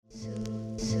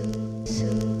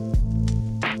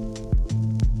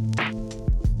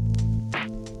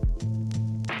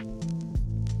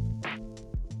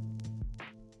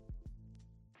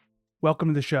Welcome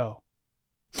to the show.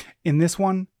 In this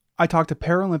one, I talked to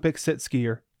Paralympic sit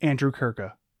skier Andrew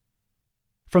Kurka.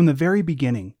 From the very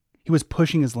beginning, he was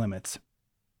pushing his limits.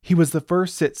 He was the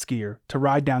first sit skier to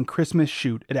ride down Christmas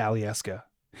Chute at Alyeska,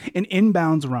 an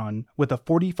inbounds run with a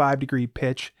 45-degree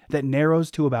pitch that narrows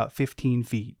to about 15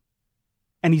 feet.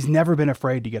 And he's never been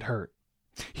afraid to get hurt.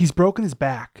 He's broken his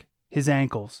back, his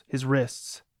ankles, his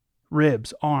wrists,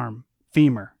 ribs, arm,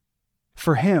 femur.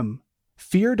 For him,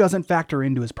 fear doesn't factor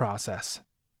into his process.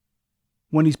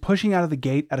 When he's pushing out of the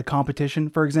gate at a competition,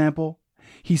 for example,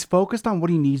 he's focused on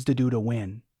what he needs to do to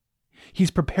win.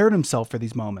 He's prepared himself for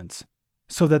these moments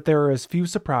so that there are as few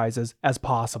surprises as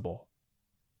possible.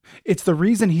 It's the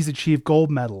reason he's achieved gold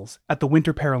medals at the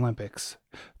Winter Paralympics,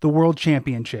 the World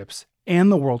Championships,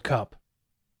 and the World Cup.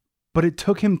 But it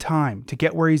took him time to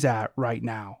get where he's at right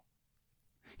now.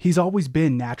 He's always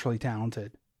been naturally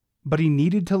talented, but he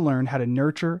needed to learn how to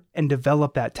nurture and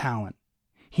develop that talent.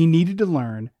 He needed to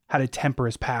learn how to temper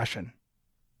his passion.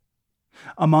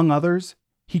 Among others,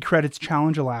 he credits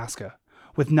Challenge Alyeska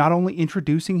with not only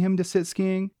introducing him to sit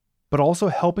skiing, but also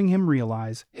helping him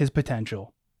realize his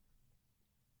potential.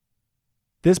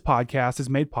 This podcast is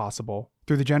made possible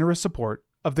through the generous support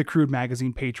of the Crude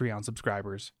Magazine Patreon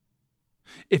subscribers.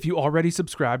 If you already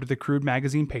subscribe to the Crude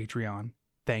Magazine Patreon,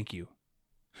 thank you.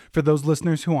 For those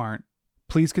listeners who aren't,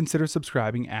 please consider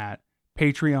subscribing at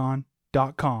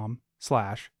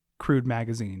patreon.com/Crude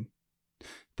Magazine.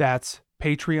 That's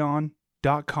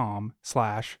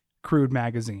patreon.com/Crude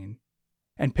Magazine.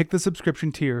 And pick the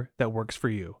subscription tier that works for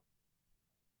you.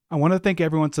 I want to thank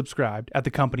everyone subscribed at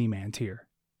the Company Man tier.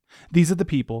 These are the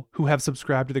people who have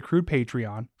subscribed to the Crude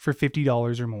Patreon for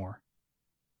 $50 or more.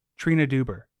 Trina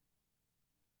Duber,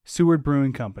 Seward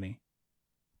Brewing Company,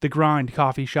 The Grind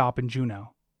Coffee Shop in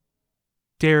Juneau,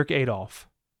 Derek Adolph,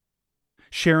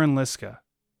 Sharon Liska,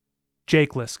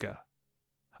 Jake Liska,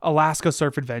 Alaska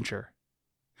Surf Adventure,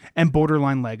 and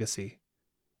Borderline Legacy.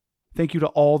 Thank you to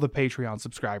all the Patreon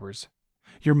subscribers.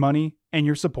 Your money and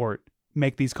your support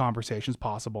make these conversations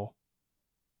possible.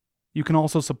 You can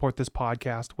also support this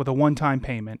podcast with a one-time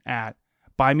payment at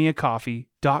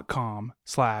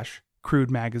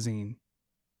buymeacoffee.com/Crude Magazine.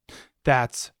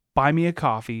 That's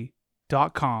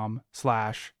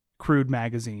buymeacoffee.com/Crude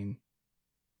Magazine.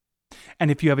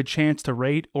 And if you have a chance to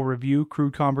rate or review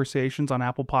Crude Conversations on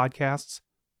Apple Podcasts,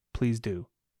 please do.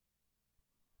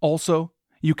 Also,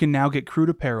 you can now get Crude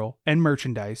apparel and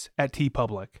merchandise at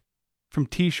TeePublic. From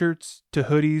t-shirts to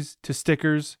hoodies to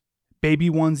stickers, baby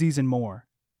onesies, and more.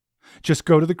 Just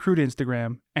go to the Crude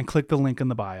Instagram and click the link in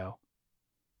the bio.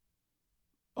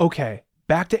 Okay,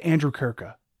 back to Andrew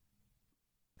Kurka.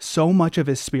 So much of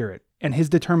his spirit and his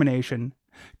determination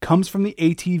comes from the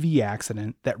ATV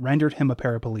accident that rendered him a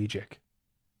paraplegic.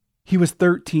 He was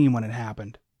 13 when it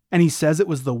happened, and he says it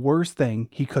was the worst thing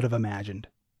he could have imagined.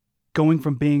 Going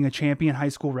from being a champion high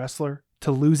school wrestler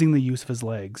to losing the use of his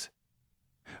legs.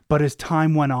 But as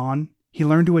time went on, he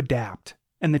learned to adapt,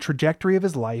 and the trajectory of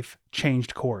his life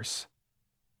changed course.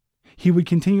 He would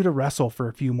continue to wrestle for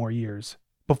a few more years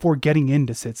before getting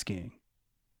into sit skiing.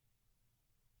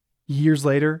 Years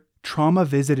later, trauma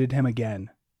visited him again.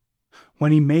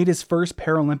 When he made his first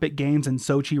Paralympic Games in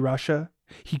Sochi, Russia,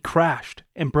 he crashed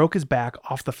and broke his back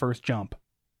off the first jump.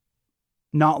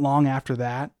 Not long after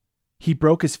that, he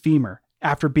broke his femur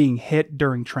after being hit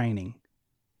during training.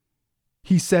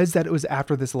 He says that it was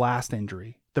after this last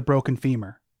injury, the broken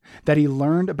femur, that he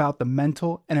learned about the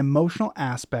mental and emotional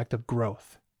aspect of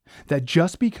growth, that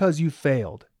just because you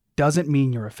failed doesn't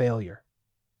mean you're a failure.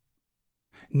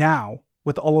 Now,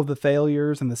 with all of the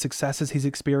failures and the successes he's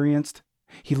experienced,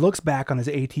 he looks back on his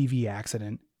ATV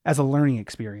accident as a learning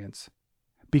experience,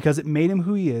 because it made him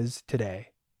who he is today.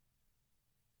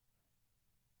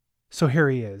 So here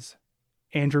he is,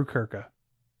 Andrew Kurka.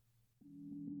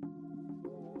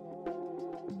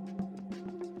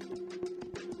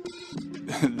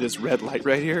 This red light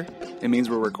right here, it means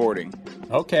we're recording.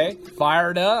 Okay,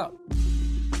 fire it up.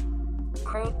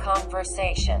 Crude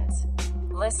Conversations.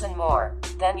 Listen more,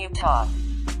 then you talk.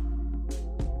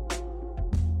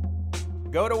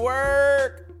 Go to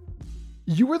work!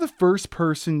 You were the first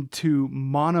person to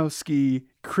monoski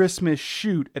Christmas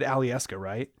Chute at Alyeska,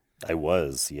 right? I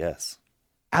was, yes.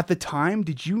 At the time,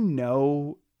 did you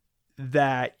know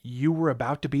that you were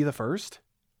about to be the first?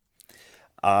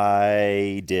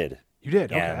 I did. You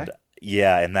did, okay. And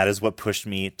yeah, and that is what pushed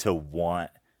me to want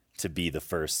to be the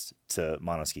first to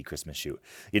monoski Christmas Chute,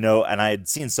 and I had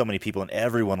seen so many people and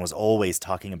everyone was always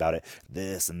talking about it,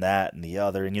 this and that and the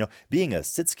other. And, being a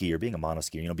sit skier, being a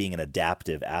monoskier, being an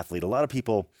adaptive athlete, a lot of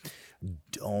people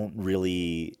don't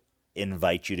really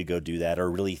invite you to go do that or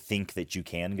really think that you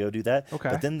can go do that. Okay.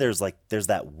 But then there's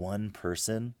that one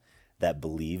person that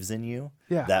believes in you.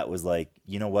 Yeah. That was like,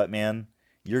 you know what, man,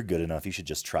 you're good enough. You should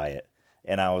just try it.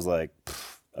 And I was like,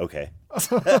 okay.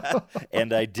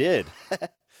 And I did.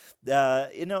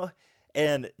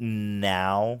 And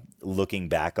now looking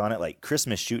back on it, like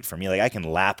Christmas Chute for me, like I can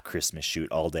lap Christmas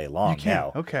Chute all day long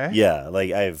now. Okay. Yeah.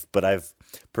 Like I've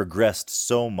progressed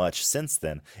so much since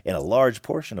then. And a large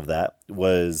portion of that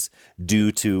was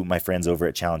due to my friends over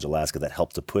at Challenge Alaska that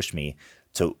helped to push me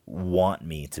to want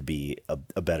me to be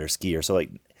a better skier. So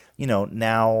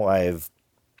now I've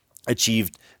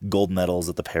achieved gold medals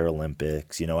at the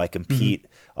Paralympics. I compete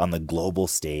on the global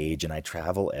stage and I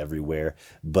travel everywhere,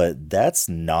 but that's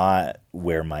not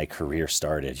where my career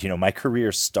started. My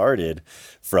career started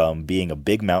from being a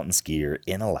big mountain skier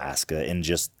in Alaska and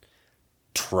just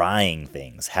trying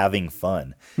things, having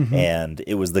fun. And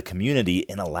it was the community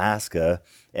in Alaska,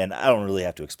 and I don't really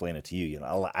have to explain it to you. I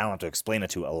don't have to explain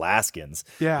it to Alaskans.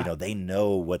 Yeah. They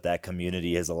know what that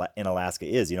community is in Alaska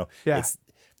is. Yeah. It's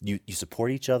you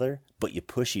support each other, but you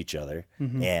push each other,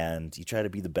 and you try to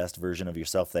be the best version of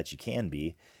yourself that you can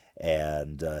be.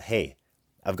 And hey,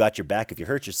 I've got your back if you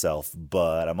hurt yourself,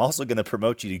 but I'm also going to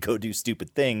promote you to go do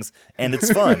stupid things, and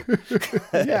it's fun.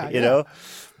 Yeah.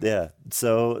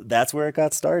 So that's where it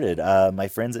got started. My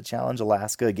friends at Challenge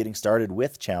Alaska, getting started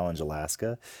with Challenge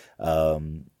Alaska,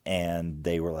 and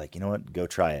they were like, you know what, go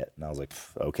try it. And I was like,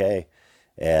 okay.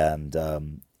 And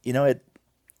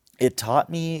it taught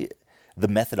me the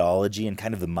methodology and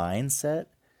kind of the mindset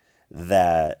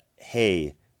that,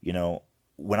 hey,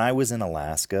 when I was in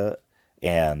Alaska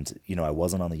and, I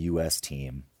wasn't on the U.S.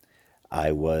 team,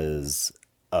 I was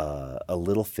a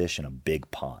little fish in a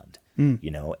big pond.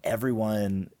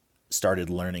 Everyone started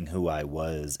learning who I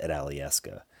was at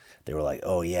Alyeska. They were like,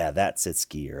 oh yeah, that sit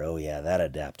skier. Oh yeah, that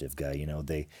adaptive guy.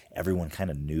 Everyone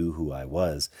kind of knew who I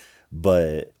was.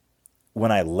 But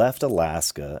when I left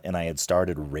Alaska and I had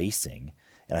started racing,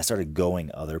 and I started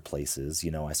going other places,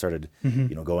 I started,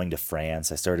 going to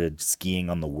France. I started skiing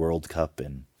on the World Cup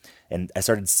and I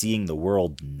started seeing the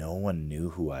world. No one knew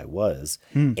who I was.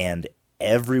 And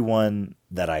everyone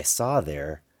that I saw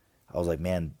there, I was like,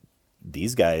 man,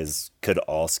 these guys could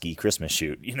all ski Christmas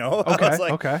Chute, Okay. I was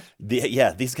like, Okay.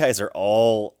 These guys are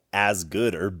all as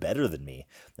good or better than me.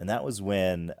 And that was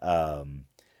when I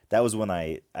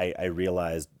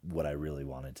realized what I really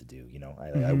wanted to do.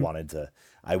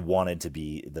 I wanted to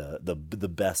be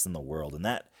the best in the world, and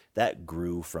that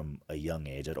grew from a young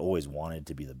age. I'd always wanted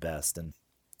to be the best, and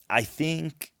I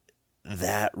think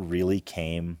that really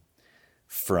came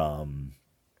from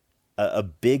a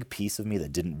big piece of me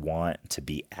that didn't want to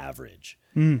be average.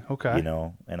 Okay.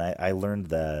 And I learned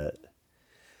that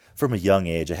from a young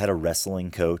age. I had a wrestling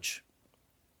coach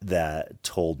that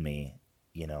told me,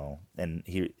 and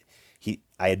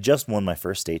I had just won my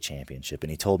first state championship,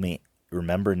 and he told me,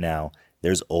 remember now,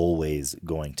 there's always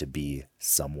going to be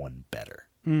someone better.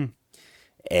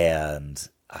 And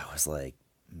I was like,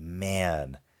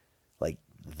 man, like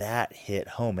that hit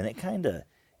home, and it kind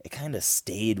of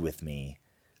stayed with me.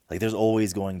 Like there's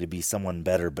always going to be someone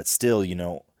better, but still,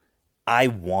 I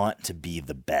want to be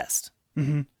the best.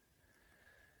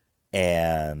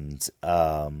 And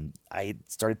I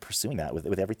started pursuing that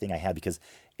with everything I had, because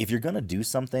if you're going to do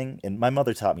something, and my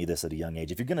mother taught me this at a young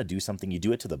age, if you're going to do something, you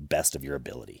do it to the best of your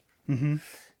ability.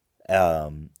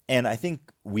 And I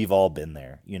think we've all been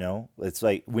there, it's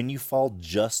like when you fall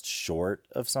just short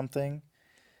of something,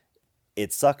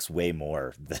 it sucks way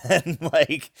more than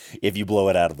like if you blow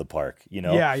it out of the park,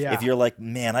 Yeah. If you're like,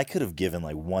 man, I could have given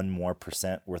like 1% more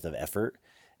worth of effort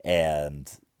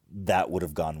and that would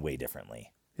have gone way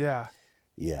differently. Yeah.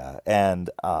 Yeah. And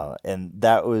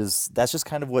that's just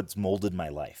kind of what's molded my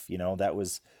life. That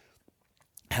was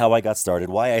how I got started,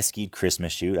 why I skied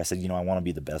Christmas Chute. I said, I want to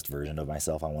be the best version of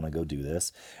myself. I want to go do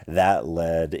this. That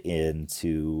led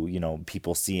into,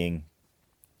 people seeing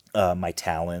my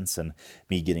talents and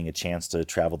me getting a chance to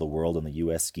travel the world on the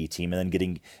U.S. ski team, and then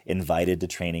getting invited to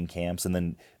training camps, and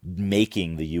then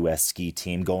making the U.S. ski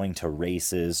team, going to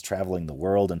races, traveling the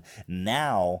world. And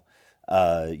now,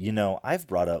 I've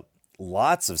brought up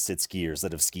lots of sit skiers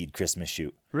that have skied Christmas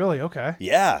Chute. Really? Okay.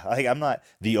 Yeah. I'm not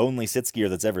the only sit skier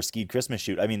that's ever skied Christmas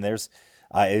Chute. I mean, there's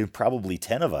probably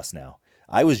 10 of us now.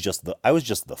 I was just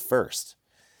the first.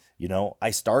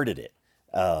 I started it.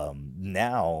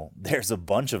 Now there's a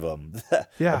bunch of them,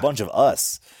 Yeah. a bunch of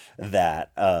us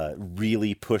that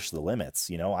really push the limits.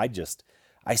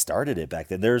 I started it back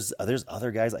then. There's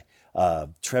other guys like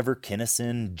Trevor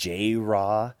Kinnison, J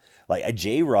Raw. Like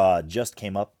J Raw just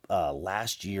came up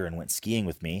last year and went skiing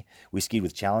with me. We skied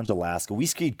with Challenge Alaska. We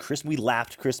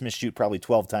lapped Christmas Chute probably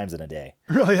 12 times in a day.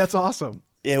 Really, that's awesome.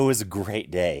 It was a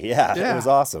great day. Yeah. It was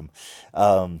awesome.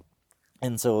 And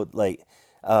so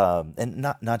and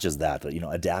not just that, but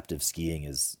adaptive skiing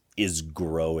is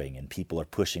growing and people are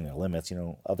pushing their limits.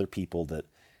 Other people that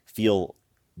feel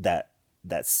that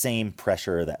same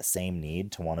pressure, that same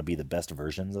need to want to be the best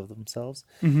versions of themselves.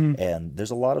 Mm-hmm. And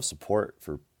there's a lot of support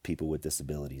for people with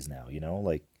disabilities now.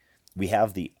 We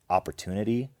have the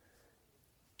opportunity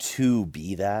to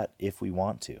be that if we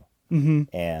want to. Mm-hmm.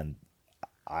 And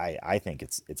I think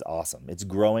it's awesome. It's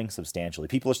growing substantially.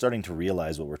 People are starting to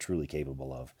realize what we're truly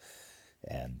capable of.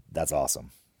 And that's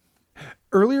awesome.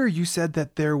 Earlier, you said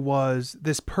that there was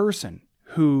this person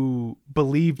who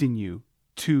believed in you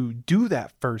to do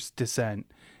that first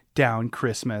descent down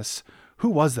Christmas. Who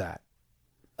was that?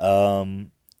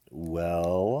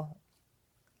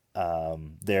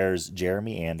 There's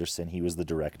Jeremy Anderson. He was the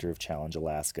director of Challenge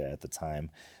Alaska at the time,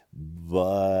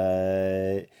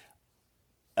 but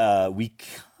we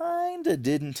kind of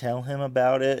didn't tell him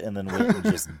about it and then went and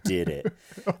just did it.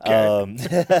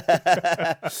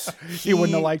 He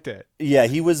wouldn't have liked it. Yeah,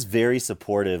 he was very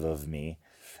supportive of me.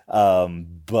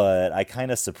 But I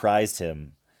kind of surprised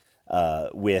him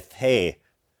with, hey,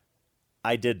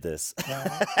 I did this.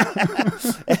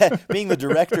 Being the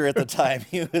director at the time,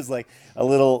 he was like a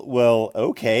little, well,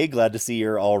 okay, glad to see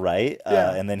you're all right.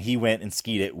 Yeah. And then he went and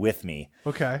skied it with me.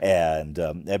 Okay. And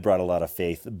it brought a lot of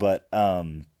faith. But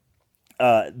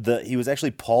he was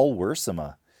actually Paul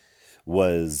Wursema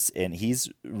and he's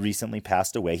recently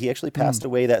passed away. He actually passed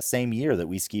away that same year that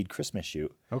we skied Christmas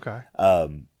Chute. Okay.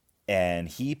 And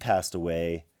he passed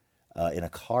away in a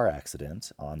car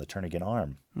accident on the Turnagain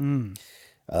Arm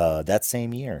that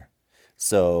same year.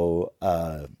 So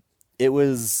it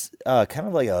was kind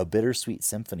of like a bittersweet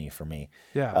symphony for me.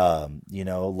 Yeah.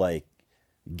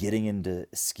 Getting into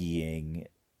skiing,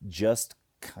 just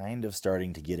kind of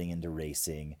starting to getting into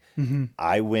racing. Mm-hmm.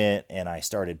 I went and I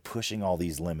started pushing all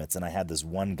these limits, and I had this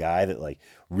one guy that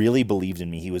really believed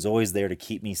in me. He was always there to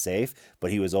keep me safe,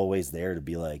 but he was always there to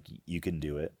be like, you can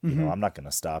do it. Mm-hmm. I'm not going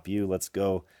to stop you. Let's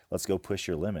go push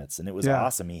your limits. And it was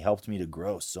awesome. He helped me to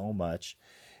grow so much.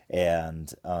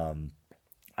 And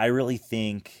I really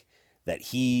think that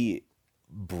he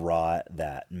brought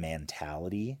that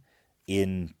mentality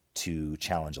into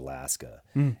Challenge Alaska.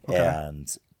 Okay.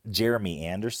 And Jeremy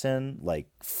Anderson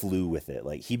flew with it.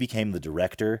 He became the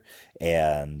director,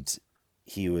 and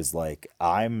he was like,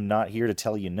 I'm not here to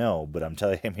tell you no, but I'm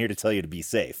here to tell you to be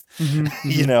safe.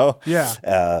 Mm-hmm.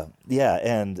 Yeah. Yeah.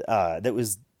 And it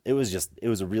was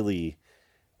a really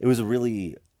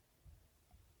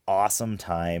awesome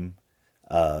time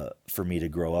for me to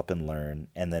grow up and learn,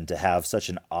 and then to have such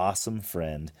an awesome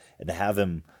friend and to have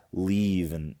him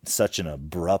leave in such an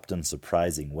abrupt and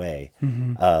surprising way.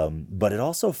 Mm-hmm. But it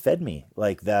also fed me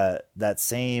that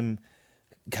same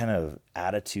kind of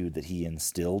attitude that he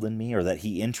instilled in me, or that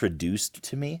he introduced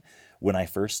to me when I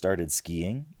first started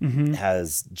skiing,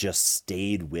 has just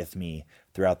stayed with me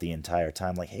throughout the entire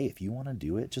time. Hey, if you want to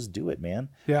do it, just do it, man.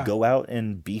 Yeah. Go out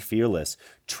and be fearless.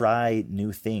 Try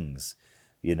new things,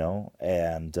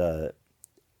 and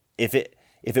if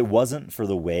it wasn't for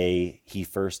the way he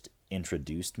first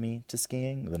introduced me to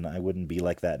skiing, then I wouldn't be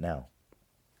like that now.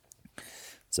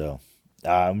 So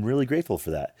I'm really grateful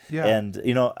for that. Yeah. And,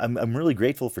 I'm really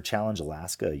grateful for Challenge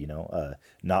Alaska,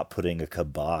 not putting a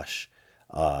kibosh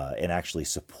and actually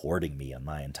supporting me on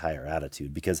my entire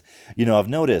attitude. Because, I've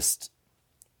noticed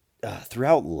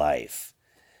throughout life,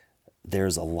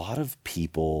 there's a lot of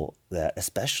people that,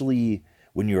 especially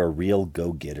when you're a real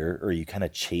go-getter, or you kind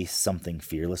of chase something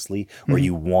fearlessly, or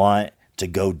you want to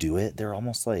go do it, they're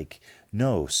almost like,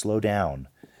 no, slow down.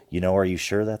 Are you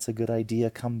sure that's a good idea?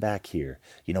 Come back here.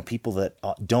 People that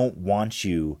don't want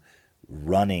you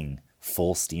running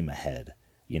full steam ahead.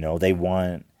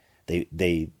 They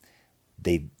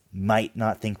might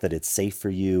not think that it's safe for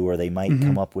you, or they might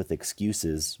come up with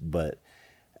excuses, but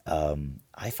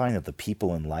I find that the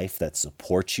people in life that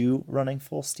support you running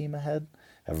full steam ahead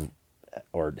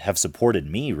have supported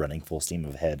me running full steam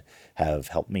ahead, have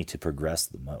helped me to progress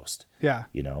the most. Yeah.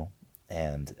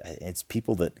 And it's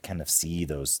people that kind of see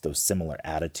those similar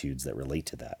attitudes that relate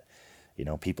to that.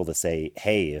 People that say,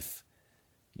 hey, if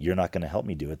you're not going to help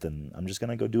me do it, then I'm just going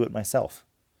to go do it myself.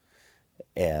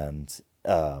 And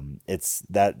it's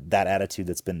that attitude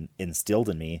that's been instilled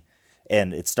in me.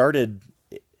 And it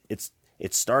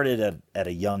it started at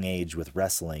a young age with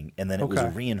wrestling, and then it was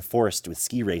reinforced with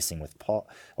ski racing with Paul.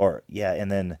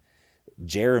 And then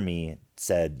Jeremy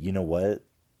said, you know what?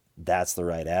 That's the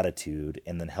right attitude,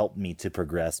 and then helped me to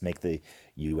progress, make the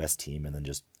U.S. team, and then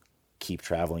just keep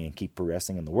traveling and keep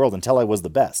progressing in the world until I was the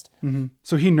best. Mm-hmm.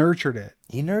 So he nurtured it.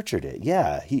 He nurtured it.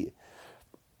 Yeah. He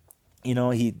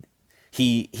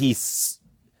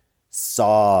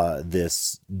saw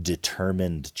this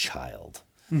determined child.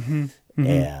 Mm-hmm. Mm-hmm.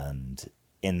 And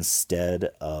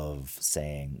instead of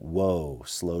saying, whoa,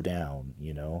 slow down,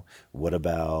 what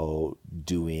about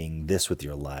doing this with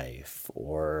your life?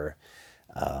 Or,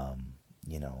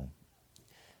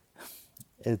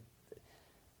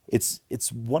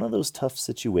 it's one of those tough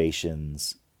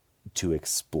situations to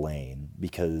explain,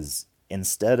 because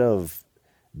instead of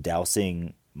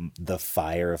dousing the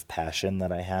fire of passion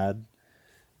that I had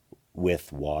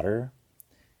with water,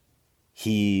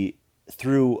 he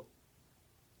threw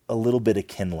a little bit of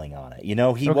kindling on it. He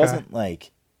wasn't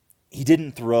like, he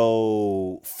didn't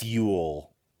throw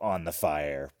fuel on the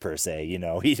fire per se. He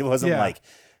wasn't like,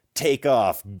 take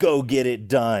off, go get it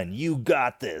done. You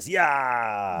got this.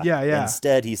 Yeah. Yeah.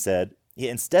 Instead, he said,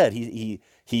 he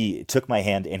took my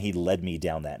hand and he led me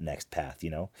down that next path,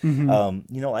 Mm-hmm.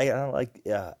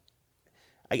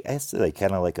 I say like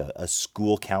kind of like a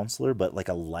school counselor, but like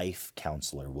a life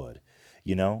counselor would,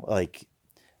 like,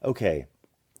 okay,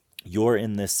 you're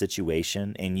in this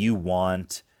situation and you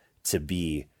want to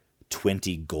be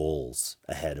 20 goals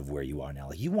ahead of where you are now.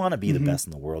 Like, you want to be the best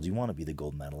in the world. You want to be the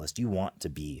gold medalist. You want to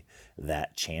be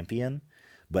that champion.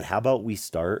 But how about we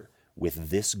start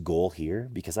with this goal here?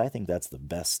 Because I think that's the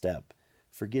best step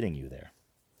for getting you there.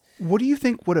 What do you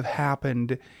think would have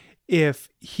happened if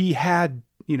he had,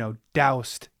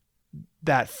 doused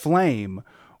that flame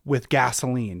with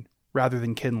gasoline rather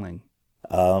than kindling?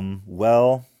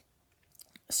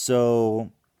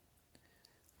 So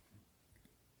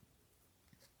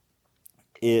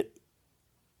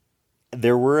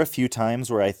there were a few times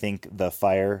where I think the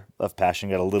fire of passion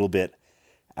got a little bit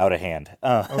out of hand.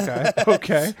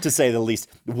 Okay. To say the least.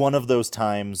 One of those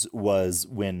times was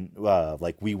when,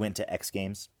 we went to X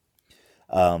Games.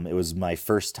 It was my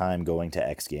first time going to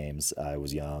X Games. I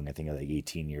was young. I think I was like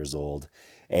 18 years old.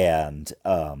 And,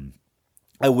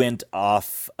 I went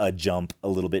off a jump a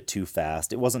little bit too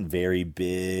fast. It wasn't very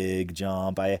big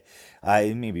jump. I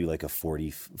maybe like a 40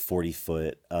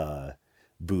 foot,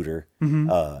 booter.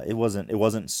 Mm-hmm. It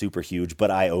wasn't super huge,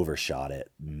 but I overshot it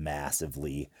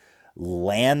massively,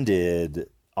 landed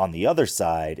on the other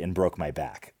side and broke my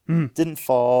back. Didn't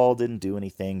fall, didn't do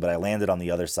anything, but I landed on the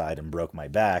other side and broke my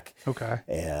back. Okay.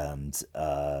 And,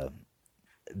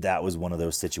 that was one of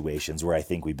those situations where I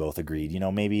think we both agreed,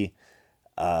 maybe,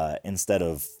 instead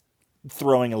of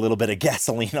throwing a little bit of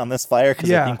gasoline on this fire,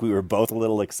 because I think we were both a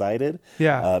little excited.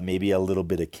 Yeah. Maybe a little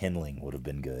bit of kindling would have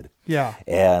been good. Yeah.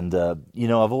 And,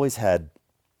 I've always had,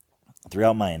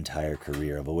 throughout my entire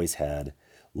career, I've always had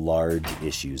large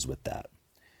issues with that.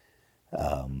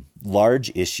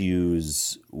 Large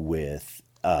issues with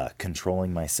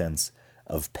controlling my sense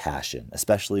of passion,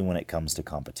 especially when it comes to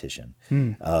competition.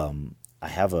 I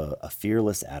have a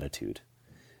fearless attitude.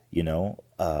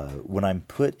 When I'm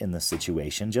put in the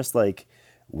situation, just like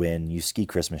when you ski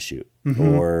Christmas Chute,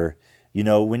 or,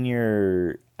 when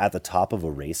you're at the top of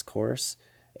a race course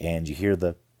and you hear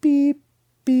the beep,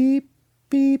 beep,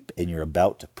 beep, and you're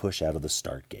about to push out of the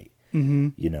start gate,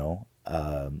 you're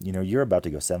about to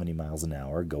go 70 miles an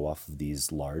hour, go off of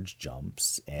these large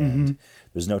jumps, and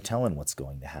there's no telling what's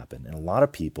going to happen. And a lot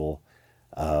of people,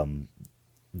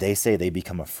 they say they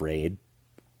become afraid,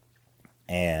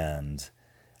 and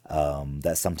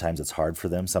that sometimes it's hard for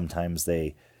them. Sometimes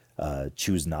they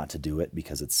choose not to do it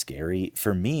because it's scary.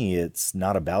 For me, it's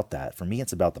not about that. For me,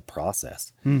 it's about the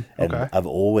process. And I've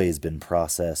always been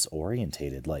process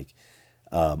orientated. Like,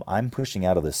 I'm pushing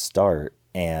out of the start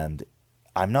and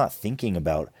I'm not thinking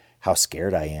about how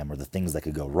scared I am or the things that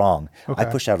could go wrong. I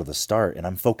push out of the start and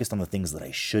I'm focused on the things that I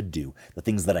should do, the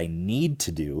things that I need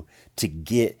to do to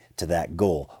get to that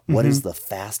goal. What is the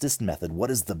fastest method? What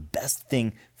is the best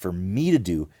thing for me to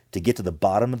do to get to the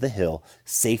bottom of the hill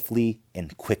safely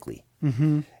and quickly?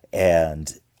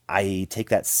 And I take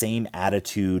that same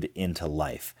attitude into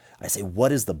life. I say,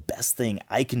 what is the best thing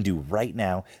I can do right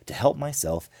now to help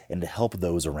myself and to help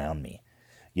those around me?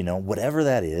 Whatever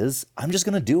that is, I'm just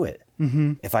going to do it.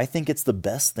 If I think it's the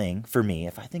best thing for me,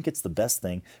 if I think it's the best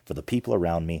thing for the people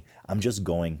around me, I'm just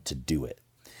going to do it.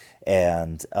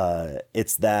 And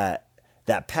it's that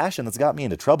passion that's got me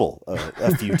into trouble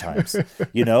a few times,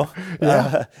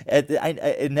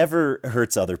 it never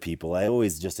hurts other people. I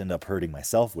always just end up hurting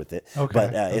myself with it.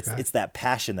 But it's that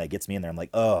passion that gets me in there. I'm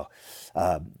like,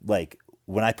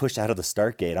 when I pushed out of the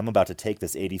start gate, I'm about to take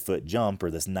this 80-foot jump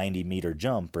or this 90-meter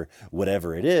jump or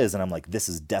whatever it is. And I'm like, this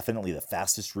is definitely the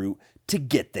fastest route to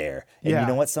get there. And you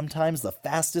know what? Sometimes the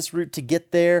fastest route to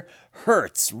get there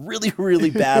hurts really, really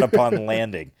bad upon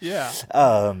landing. Yeah.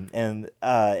 And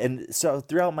so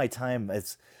throughout my time,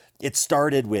 it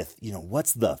started with,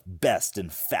 what's the best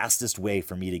and fastest way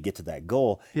for me to get to that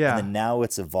goal? Yeah. And then now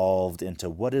it's evolved into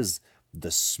what is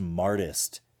the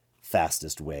smartest,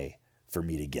 fastest way for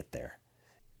me to get there.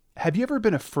 Have you ever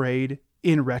been afraid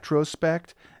in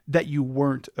retrospect that you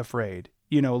weren't afraid?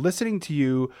 Listening to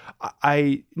you,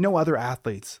 I know other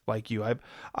athletes like you.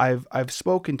 I've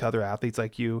spoken to other athletes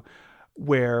like you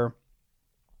where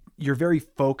you're very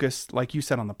focused, like you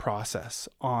said, on the process,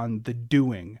 on the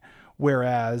doing.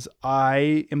 Whereas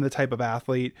I am the type of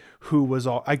athlete who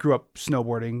I grew up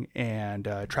snowboarding and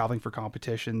traveling for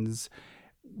competitions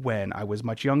when I was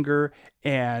much younger,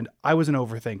 and I was an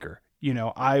overthinker.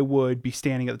 I would be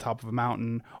standing at the top of a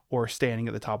mountain or standing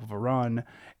at the top of a run,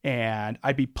 and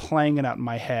I'd be playing it out in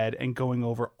my head and going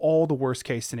over all the worst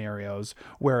case scenarios.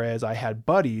 Whereas I had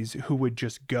buddies who would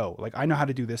just go, like, I know how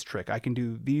to do this trick. I can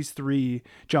do these 3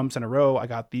 jumps in a row. I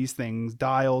got these things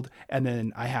dialed, and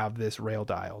then I have this rail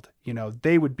dialed.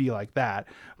 They would be like that.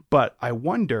 But I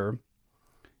wonder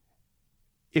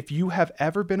if you have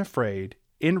ever been afraid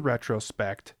in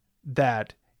retrospect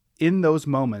that in those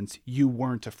moments you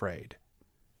weren't afraid.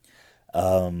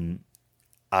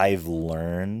 I've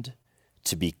learned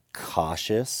to be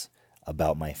cautious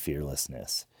about my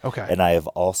fearlessness. Okay. And I have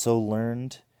also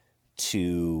learned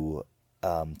to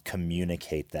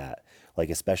communicate that,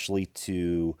 like especially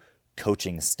to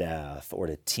coaching staff or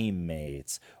to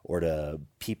teammates or to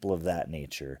people of that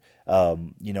nature.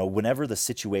 Whenever the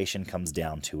situation comes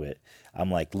down to it,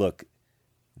 I'm like, look,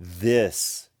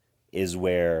 this is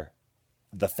where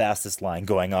the fastest line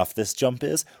going off this jump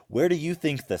is. Where do you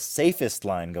think the safest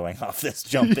line going off this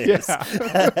jump is?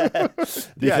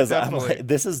 Because I'm like,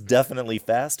 this is definitely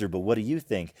faster, but what do you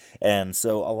think? And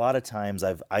so a lot of times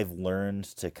I've learned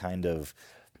to kind of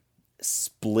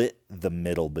split the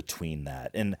middle between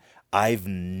that. And I've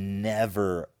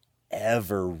never,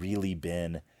 ever really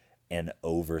been an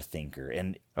overthinker.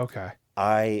 And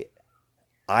I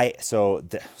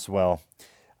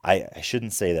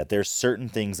shouldn't say that. There's certain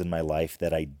things in my life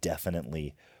that I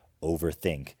definitely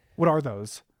overthink. What are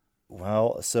those?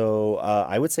 Well, so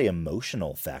I would say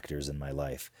emotional factors in my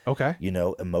life. Okay.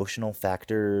 Emotional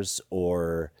factors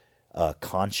or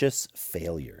conscious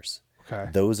failures. Okay.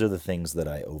 Those are the things that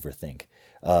I overthink.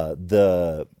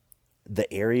 The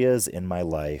areas in my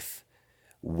life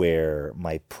where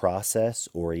my process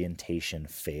orientation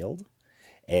failed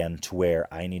and to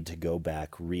where I need to go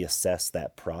back, reassess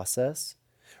that process,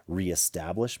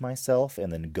 reestablish myself,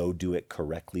 and then go do it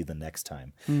correctly the next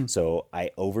time. So I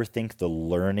overthink the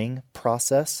learning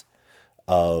process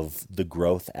of the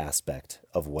growth aspect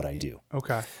of what I do.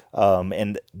 Okay.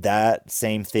 And that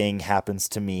same thing happens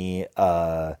to me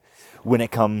when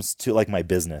it comes to like my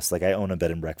business. Like I own a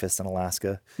bed and breakfast in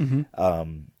Alaska.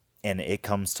 And it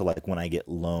comes to like when I get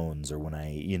loans or when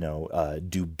I,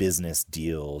 do business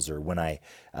deals or when I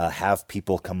have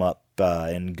people come up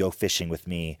and go fishing with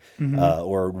me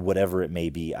or whatever it may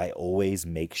be, I always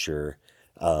make sure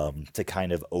to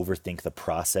kind of overthink the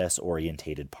process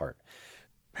orientated part.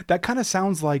 That kind of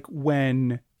sounds like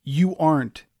when you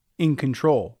aren't in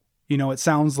control. It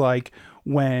sounds like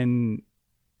when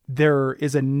there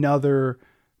is another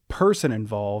person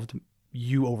involved,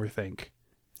 you overthink.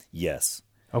 Yes.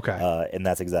 Okay. And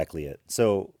that's exactly it.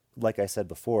 So like I said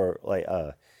before,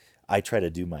 I try to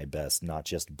do my best, not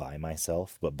just by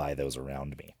myself, but by those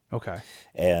around me. Okay.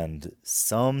 And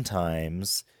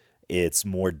sometimes it's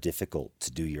more difficult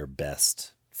to do your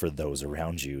best for those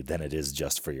around you than it is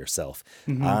just for yourself.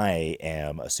 I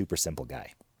am a super simple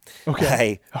guy.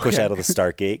 Okay. I push out of the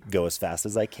start gate, go as fast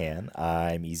as I can.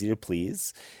 I'm easy to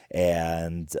please.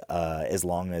 And as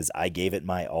long as I gave it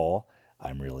my all,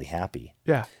 I'm really happy.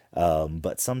 Yeah.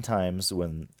 But sometimes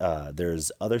when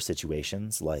there's other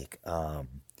situations like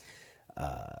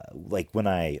when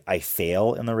I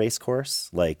fail in the race course,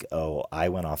 like, oh, I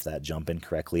went off that jump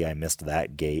incorrectly. I missed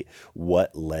that gate.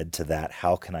 What led to that?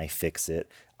 How can I fix it?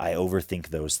 I overthink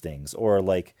those things. Or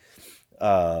like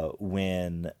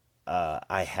when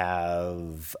I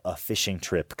have a fishing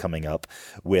trip coming up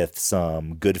with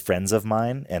some good friends of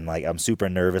mine and like I'm super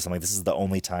nervous. I'm like, this is the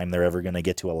only time they're ever going to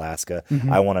get to Alaska.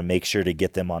 I want to make sure to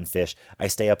get them on fish. I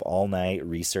stay up all night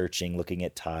researching, looking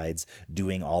at tides,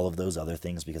 doing all of those other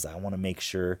things because I want to make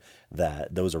sure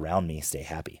that those around me stay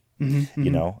happy,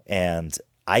 and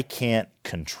I can't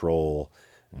control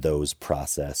those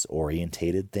process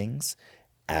orientated things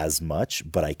as much,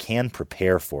 but I can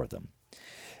prepare for them.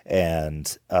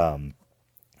 And,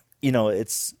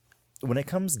 it's when it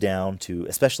comes down to,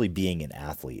 especially being an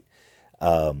athlete,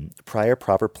 prior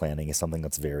proper planning is something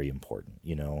that's very important,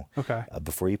 Okay.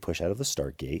 before you push out of the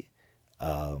start gate.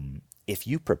 If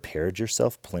you prepared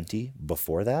yourself plenty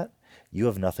before that, you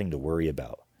have nothing to worry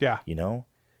about. Yeah.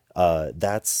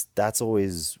 That's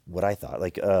always what I thought.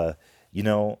 Like,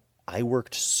 I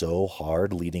worked so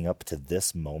hard leading up to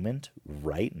this moment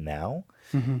right now.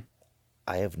 Mm-hmm.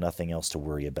 I have nothing else to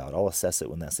worry about. I'll assess it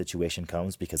when that situation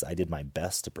comes because I did my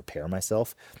best to prepare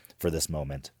myself for this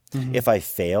moment. Mm-hmm. If I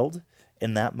failed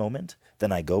in that moment,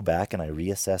 then I go back and I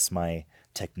reassess my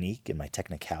technique and my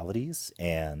technicalities,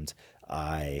 and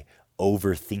I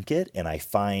overthink it, and I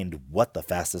find what the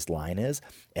fastest line is,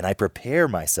 and I prepare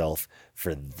myself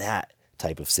for that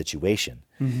type of situation.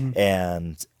 Mm-hmm.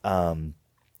 And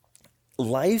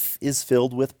life is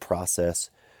filled with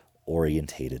process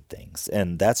orientated things,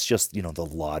 and that's just the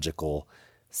logical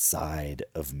side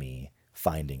of me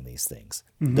finding these things.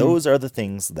 Mm-hmm. Those are the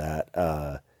things that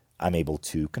I'm able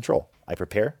to control. I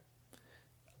prepare,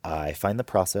 I find the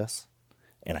process,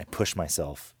 and I push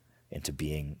myself into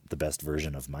being the best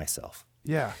version of myself.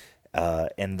 Yeah.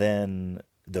 And then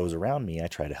those around me, I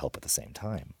try to help at the same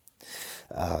time.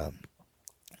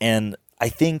 And I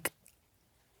think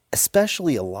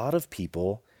especially a lot of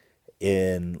people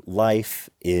in life,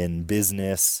 in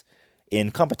business,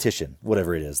 in competition,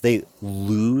 whatever it is, they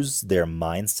lose their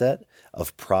mindset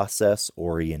of process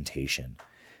orientation,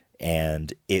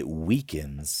 and it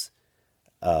weakens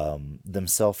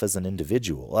themselves as an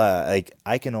individual. Like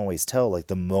I can always tell, like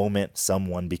the moment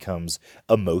someone becomes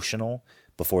emotional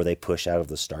before they push out of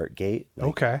the start gate, like,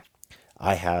 Okay.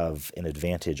 I have an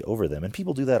advantage over them. And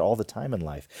people do that all the time in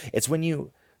life. It's when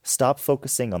you stop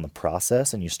focusing on the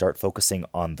process and you start focusing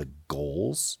on the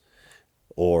goals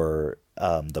or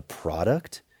the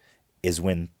product is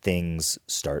when things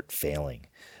start failing.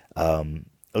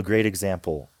 A great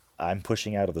example, I'm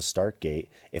pushing out of the start gate.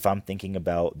 If I'm thinking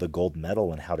about the gold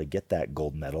medal and how to get that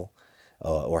gold medal,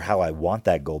 or how I want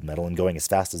that gold medal and going as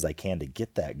fast as I can to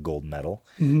get that gold medal,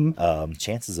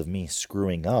 chances of me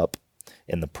screwing up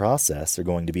in the process are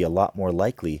going to be a lot more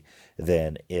likely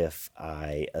than if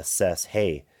I assess,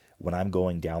 hey, when I'm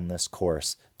going down this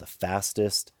course, the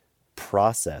fastest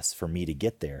process for me to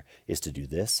get there is to do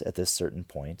this at this certain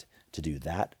point, to do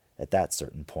that at that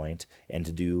certain point, and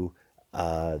to do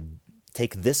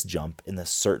take this jump in this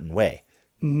certain way.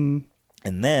 Mm-hmm.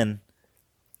 And then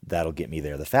that'll get me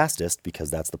there the fastest because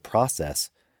that's the process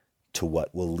to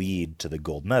what will lead to the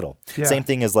gold medal. Yeah. Same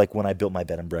thing as like when I built my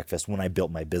bed and breakfast, when I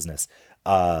built my business.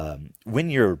 When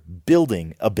you're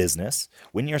building a business,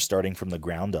 when you're starting from the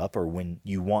ground up, or when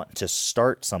you want to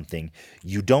start something,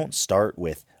 you don't start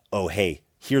with, oh, hey,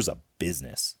 here's a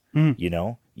business.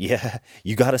 Yeah,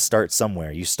 you got to start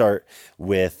somewhere. You start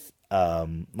with,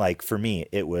 like for me,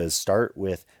 it was start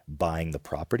with buying the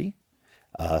property,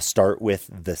 start with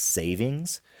the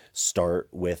savings, start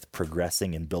with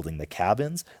progressing and building the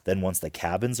cabins. Then once the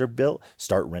cabins are built,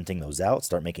 start renting those out,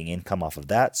 start making income off of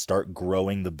that, start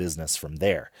growing the business from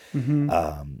there.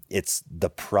 Mm-hmm. It's the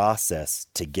process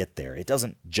to get there. It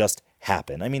doesn't just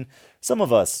happen. I mean, some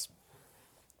of us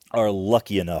are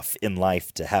lucky enough in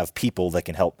life to have people that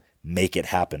can help make it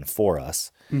happen for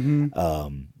us.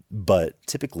 Mm-hmm. But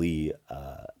typically,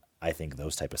 I think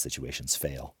those type of situations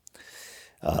fail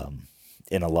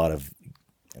in a lot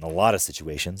of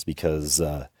situations because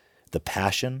the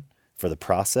passion for the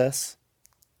process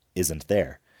isn't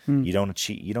there. You don't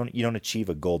achieve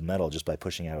a gold medal just by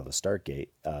pushing out of the start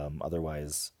gate.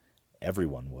 Otherwise,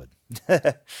 everyone would.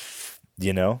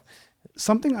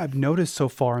 Something I've noticed so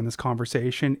far in this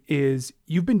conversation is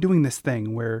you've been doing this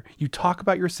thing where you talk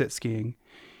about your sit skiing,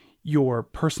 your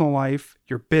personal life,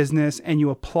 your business, and you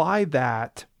apply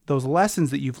those lessons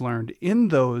that you've learned in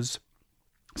those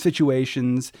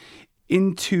situations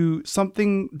into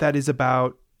something that is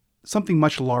about something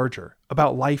much larger,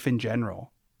 about life in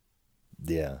general.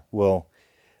 Yeah. Well,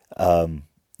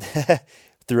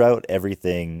 throughout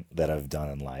everything that I've done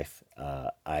in life,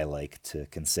 I like to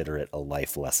consider it a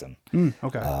life lesson.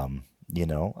 Okay.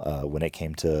 When it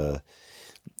came to,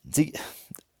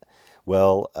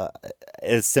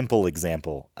 a simple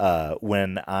example,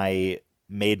 when I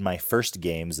made my first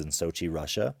games in Sochi,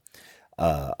 Russia,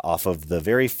 off of the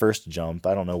very first jump,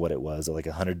 I don't know what it was, like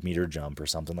 100-meter jump or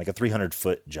something, like a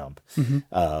 300-foot jump.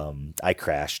 Mm-hmm. I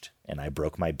crashed and I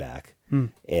broke my back.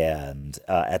 And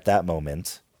at that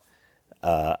moment,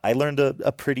 I learned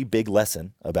a pretty big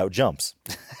lesson about jumps.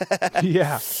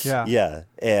 Yeah. Yeah.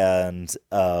 And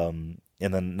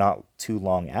then not too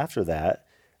long after that,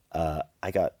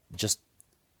 I got just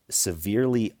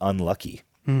severely unlucky.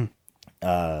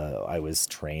 I was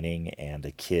training and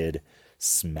a kid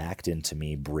smacked into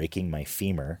me, breaking my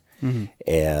femur.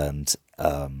 And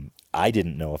I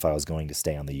didn't know if I was going to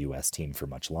stay on the U.S. team for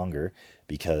much longer,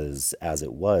 because as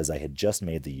it was, I had just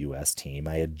made the U.S. team.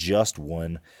 I had just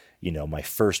won, my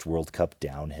first World Cup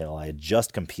downhill. I had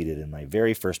just competed in my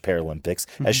very first Paralympics,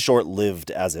 as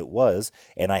short-lived as it was,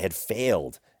 and I had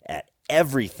failed at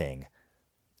everything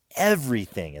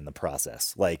in the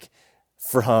process, like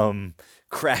from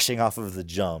crashing off of the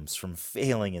jumps, from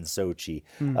failing in Sochi,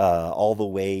 all the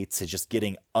way to just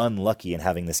getting unlucky and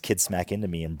having this kid smack into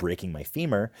me and breaking my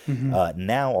femur.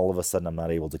 Now, all of a sudden, I'm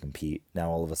not able to compete. Now,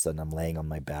 all of a sudden, I'm laying on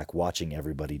my back, watching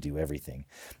everybody do everything.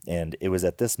 And it was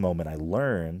at this moment I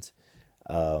learned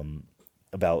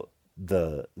about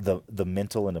the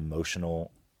mental and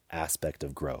emotional aspect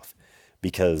of growth,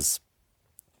 because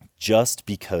just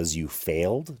because you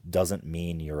failed doesn't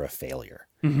mean you're a failure.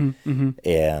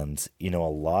 And, a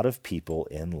lot of people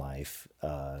in life,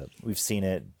 we've seen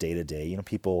it day to day,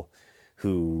 people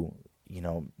who,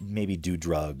 maybe do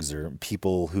drugs, or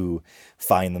people who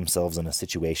find themselves in a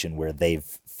situation where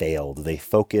they've failed. They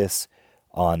focus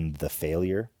on the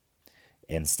failure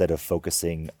instead of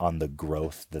focusing on the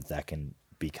growth that can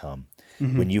become.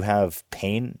 When you have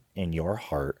pain in your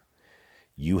heart,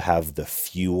 you have the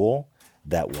fuel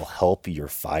that will help your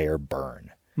fire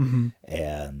burn.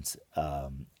 And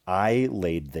I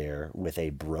laid there with a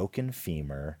broken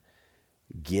femur,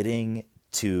 getting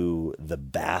to the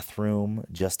bathroom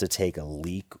just to take a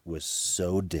leak was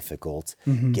so difficult.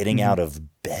 Getting out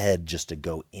of bed just to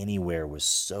go anywhere was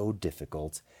so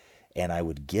difficult. And I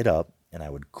would get up and I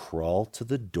would crawl to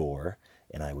the door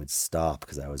and I would stop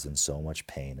because I was in so much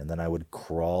pain. And then I would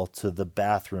crawl to the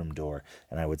bathroom door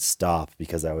and I would stop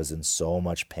because I was in so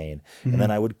much pain. And then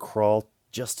I would crawl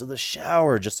just to the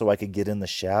shower just so I could get in the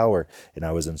shower, and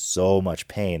I was in so much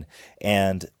pain.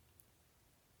 And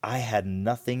I had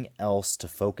nothing else to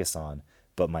focus on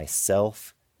but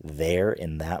myself there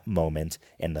in that moment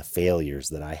and the failures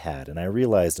that I had. And I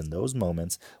realized in those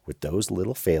moments with those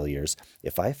little failures,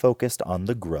 if I focused on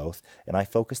the growth and I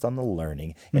focused on the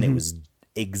learning, and it was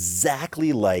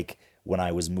exactly like when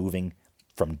I was moving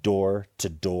from door to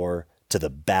the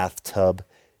bathtub,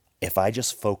 if I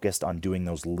just focused on doing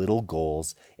those little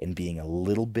goals and being a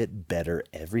little bit better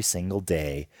every single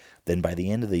day, then by the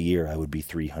end of the year, I would be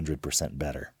 300%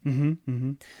 better.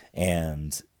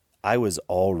 And I was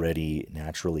already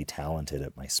naturally talented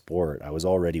at my sport. I was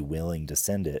already willing to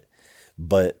send it.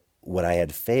 But what I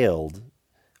had failed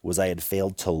was I had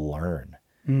failed to learn.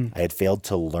 I had failed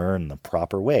to learn the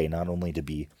proper way, not only to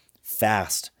be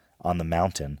fast on the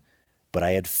mountain, but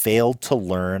I had failed to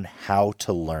learn how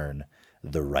to learn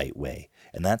the right way.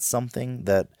 And that's something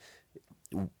that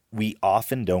we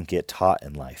often don't get taught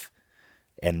in life.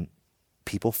 And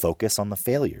people focus on the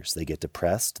failures. They get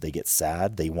depressed, they get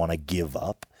sad, they want to give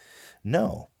up.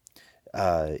 No,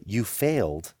 you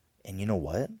failed, and you know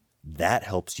what? That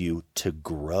helps you to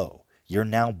grow. You're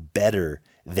now better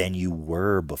than you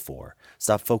were before.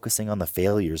 Stop focusing on the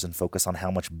failures and focus on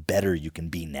how much better you can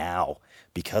be now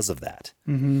because of that.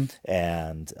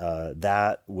 And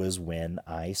that was when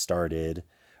I started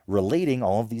relating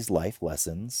all of these life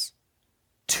lessons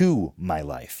to my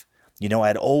life.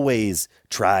 I'd always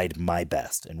tried my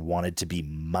best and wanted to be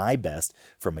my best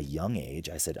from a young age.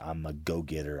 I said, I'm a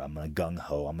go-getter. I'm a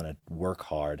gung-ho. I'm going to work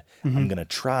hard. I'm going to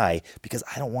try because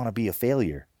I don't want to be a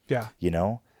failure. Yeah.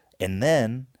 And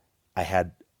then I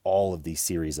had all of these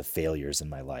series of failures in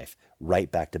my life,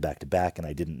 right back to back to back, and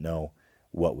I didn't know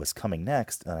what was coming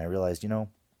next. And I realized,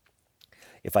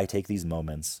 if I take these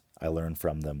moments, I learn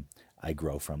from them, I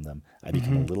grow from them, I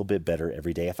become a little bit better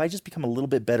every day. If I just become a little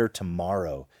bit better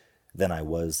tomorrow than I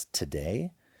was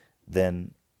today,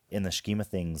 then in the scheme of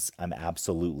things, I'm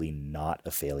absolutely not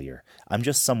a failure. I'm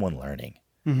just someone learning.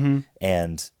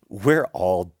 And we're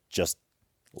all just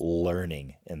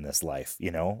learning in this life,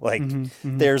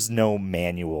 there's no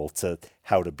manual to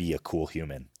how to be a cool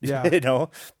human.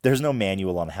 There's no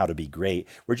manual on how to be great.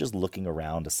 We're just looking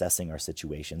around, assessing our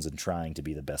situations and trying to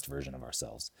be the best version of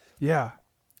ourselves.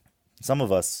 Some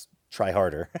of us try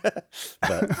harder,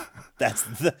 but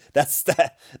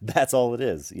that's all it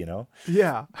is,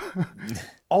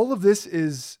 All of this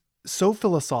is so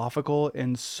philosophical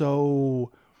and so,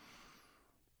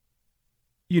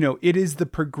 it is the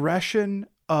progression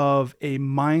of a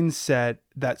mindset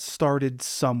that started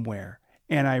somewhere.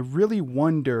 And I really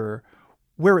wonder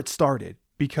where it started,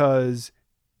 because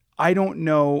I don't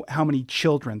know how many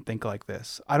children think like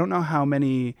this. I don't know how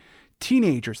many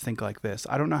teenagers think like this.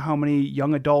 I don't know how many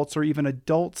young adults or even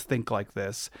adults think like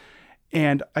this.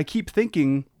 And I keep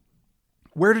thinking,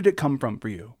 where did it come from for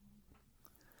you?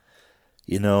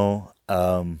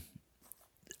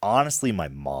 Honestly, my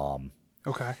mom.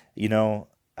 Okay.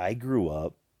 I grew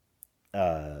up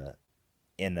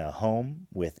in a home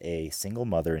with a single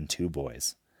mother and two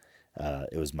boys.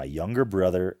 It was my younger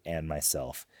brother and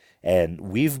myself, and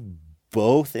we've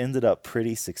both ended up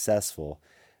pretty successful.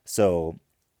 So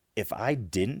if I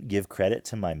didn't give credit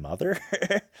to my mother,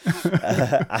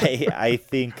 I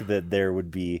think that there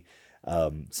would be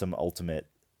some ultimate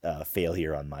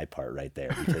failure on my part right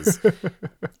there, because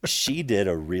she did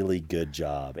a really good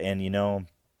job. And,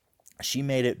 she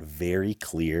made it very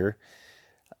clear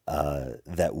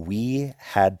that we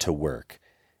had to work,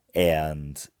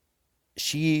 and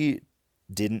she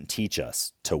didn't teach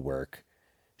us to work.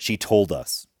 She told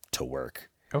us to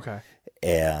work. Okay.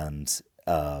 And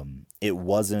it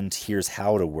wasn't here's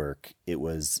how to work. It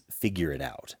was figure it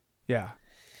out. Yeah.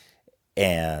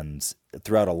 And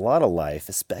throughout a lot of life,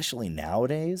 especially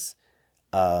nowadays,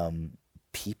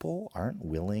 people aren't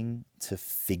willing to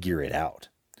figure it out.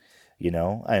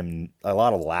 A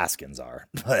lot of Alaskans are,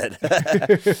 but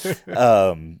they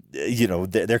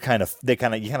kind of you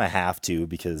kind of have to,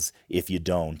 because if you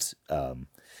don't,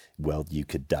 well, you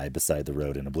could die beside the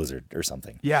road in a blizzard or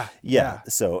something. Yeah.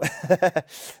 So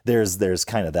there's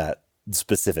kind of that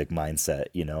specific mindset,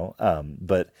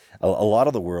 but a lot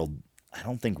of the world, I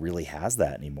don't think really has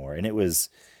that anymore. And it was,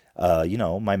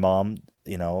 my mom,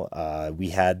 we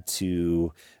had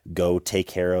to go take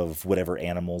care of whatever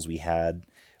animals we had,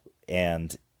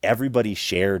 and everybody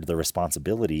shared the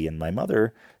responsibility. And my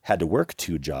mother had to work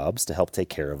 2 jobs to help take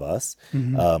care of us,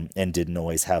 and didn't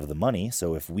always have the money.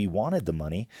 So if we wanted the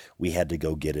money, we had to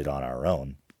go get it on our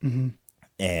own.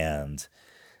 And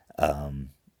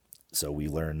so we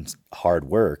learned hard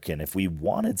work. And if we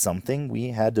wanted something, we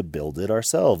had to build it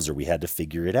ourselves, or we had to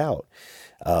figure it out.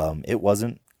 It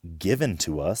wasn't given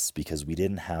to us because we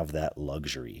didn't have that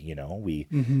luxury. We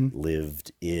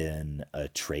lived in a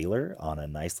trailer on a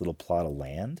nice little plot of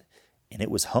land, and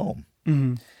it was home.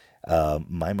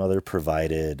 My mother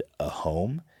provided a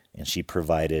home, and she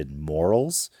provided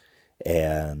morals,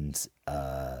 and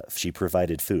she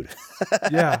provided food.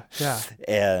 Yeah.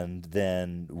 And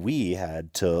then we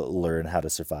had to learn how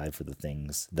to survive for the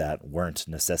things that weren't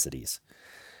necessities.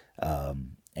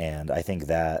 And I think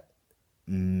that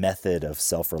method of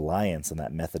self-reliance and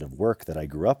that method of work that I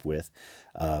grew up with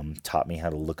taught me how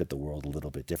to look at the world a little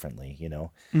bit differently,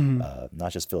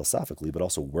 not just philosophically, but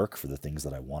also work for the things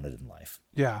that I wanted in life.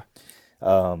 Yeah.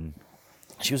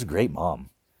 She was a great mom.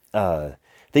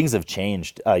 Things have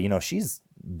changed. She's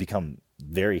become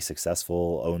very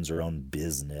successful, owns her own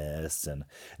business, and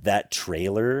that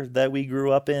trailer that we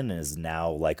grew up in is now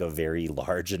like a very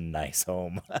large and nice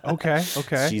home. Okay.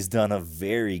 She's done a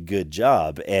very good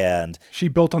job, and She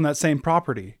built on that same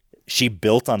property. she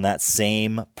built on that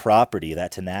same property,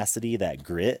 that tenacity, that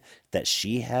grit that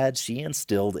she had, she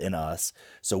instilled in us.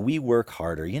 So we work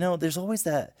harder. There's always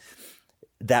that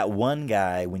one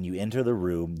guy when you enter the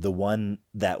room, the one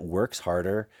that works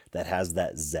harder, that has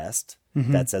that zest,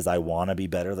 that says, I want to be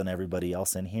better than everybody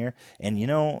else in here. And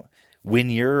when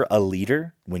you're a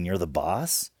leader, when you're the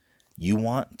boss, you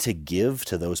want to give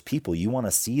to those people. You want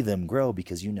to see them grow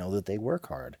because you know that they work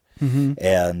hard.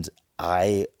 And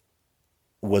I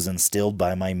was instilled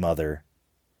by my mother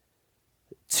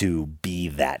to be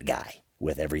that guy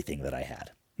with everything that I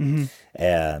had.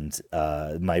 And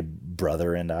my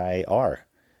brother and I are.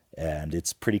 And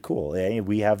it's pretty cool.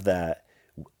 We have that,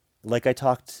 like I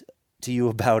talked to you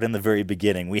about in the very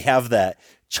beginning, we have that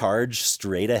charge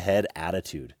straight ahead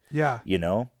attitude. Yeah.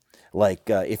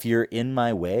 If you're in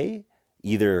my way,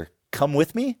 either come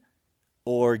with me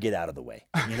or get out of the way.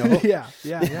 Yeah.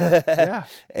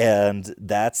 And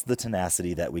that's the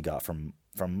tenacity that we got from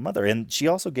mother. And she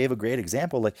also gave a great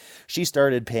example. Like, she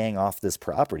started paying off this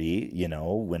property,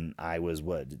 when I was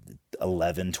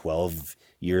 11, 12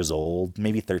 years old,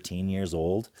 maybe 13 years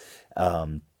old.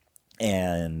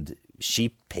 And she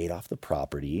paid off the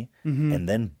property and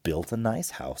then built a nice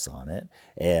house on it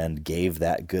and gave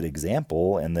that good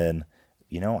example. And then,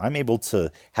 I'm able to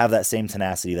have that same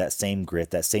tenacity, that same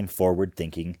grit, that same forward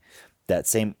thinking, that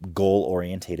same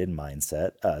goal-orientated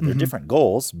mindset. They're different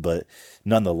goals, but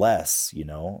nonetheless,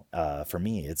 for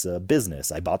me, it's a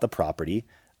business. I bought the property.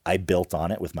 I built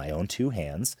on it with my own 2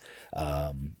 hands.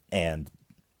 And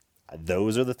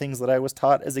those are the things that I was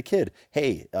taught as a kid.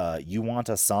 Hey, you want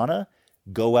a sauna?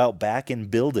 Go out back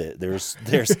and build it. There's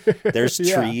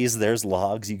trees, there's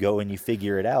logs, you go and you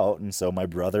figure it out. And so my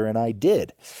brother and I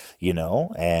did,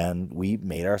 and we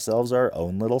made ourselves our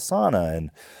own little sauna.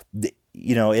 And,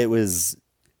 it was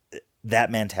that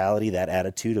mentality, that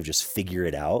attitude of just figure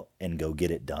it out and go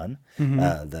get it done.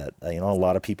 That, a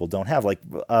lot of people don't have, like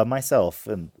myself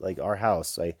and like our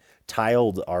house. I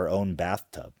tiled our own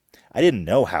bathtub. I didn't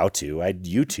know how to. I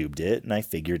YouTubed it and I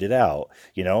figured it out.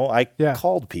 You know, I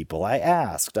called people, I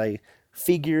asked, I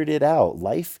figured it out.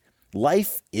 Life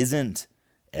isn't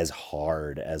as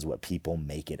hard as what people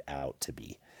make it out to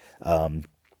be.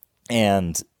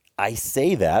 And I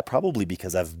say that probably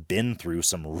because I've been through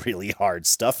some really hard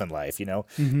stuff in life, you know,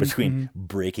 between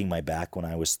breaking my back when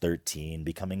I was 13,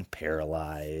 becoming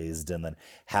paralyzed, and then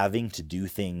having to do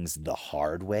things the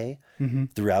hard way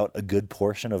throughout a good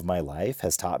portion of my life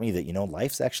has taught me that, you know,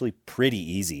 life's actually pretty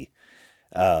easy,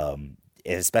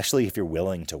 especially if you're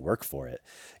willing to work for it,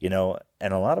 you know.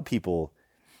 And a lot of people,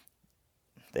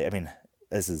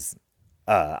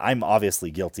 I'm obviously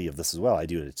guilty of this as well. I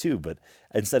do it too. But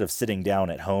instead of sitting down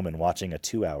at home and watching a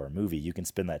 2-hour movie, you can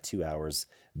spend that 2 hours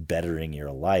bettering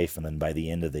your life. And then by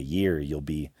the end of the year, you'll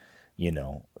be, you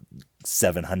know,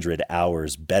 700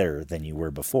 hours better than you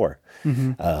were before.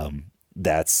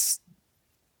 It's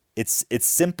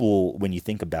simple when you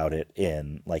think about it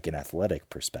in like an athletic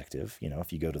perspective. You know,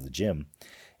 if you go to the gym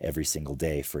every single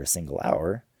day for a single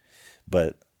hour,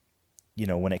 but you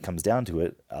know, when it comes down to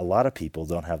it, a lot of people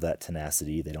don't have that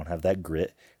tenacity. They don't have that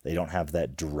grit. They don't have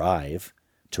that drive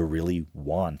to really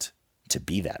want to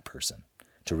be that person,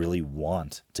 to really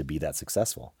want to be that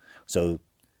successful. So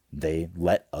they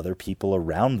let other people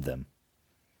around them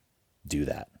do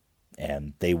that.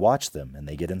 And they watch them and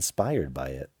they get inspired by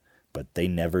it, but they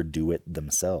never do it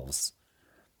themselves.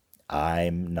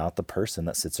 I'm not the person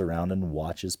that sits around and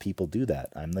watches people do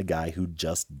that. I'm the guy who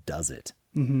just does it.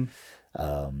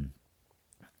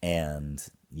 And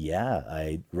yeah,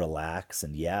 I relax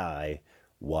and yeah, I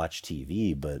watch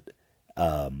TV, but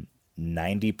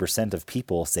 90% of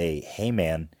people say, hey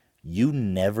man, you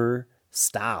never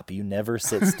stop. You never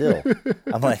sit still.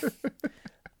 I'm like,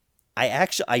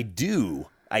 I do,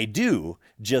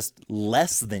 just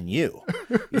less than you,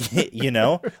 you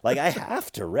know, like I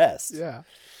have to rest,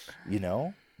 you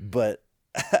know, but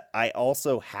I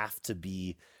also have to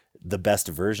be the best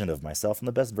version of myself. And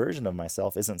the best version of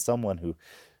myself isn't someone who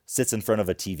sits in front of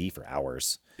a TV for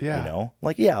hours, you know,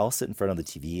 like, I'll sit in front of the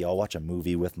TV. I'll watch a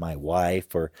movie with my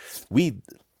wife, or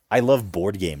I love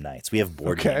board game nights. We have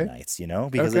board game nights, you know,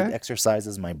 because it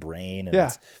exercises my brain and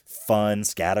it's fun.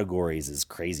 Categories is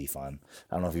crazy fun.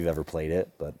 I don't know if you've ever played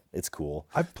it, but it's cool.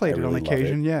 I've played it on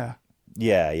occasion. Yeah.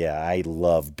 I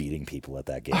love beating people at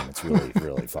that game. It's really,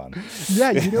 really fun.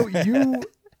 Yeah. You know,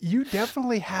 you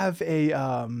definitely have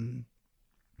a,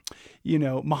 you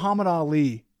know, Muhammad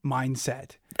Ali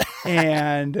mindset,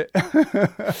 and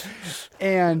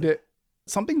and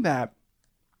something that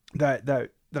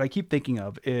I keep thinking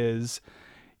of is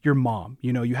your mom.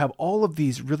 You know, you have all of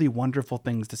these really wonderful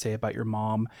things to say about your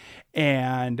mom,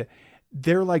 and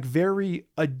they're like very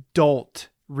adult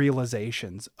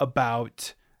realizations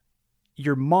about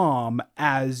your mom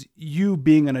as you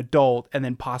being an adult, and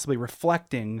then possibly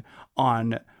reflecting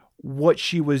on what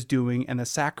she was doing and the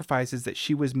sacrifices that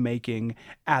she was making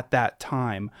at that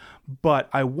time. But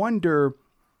I wonder,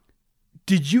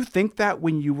 did you think that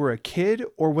when you were a kid,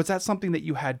 or was that something that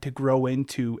you had to grow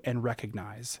into and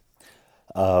recognize?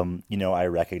 You know, I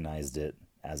recognized it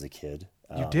as a kid.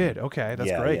 You did? Okay.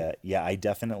 That's great. Yeah, I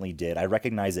definitely did. I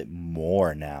recognize it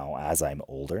more now as I'm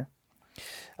older.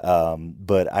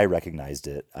 But I recognized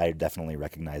it. I definitely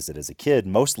recognized it as a kid,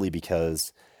 mostly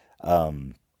because,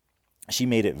 she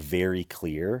made it very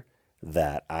clear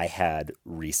that I had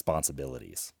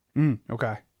responsibilities.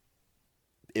 Okay.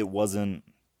 It wasn't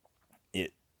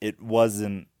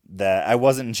that I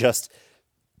wasn't just,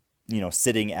 you know,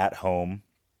 sitting at home,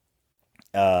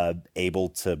 able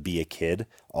to be a kid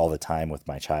all the time with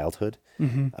my childhood.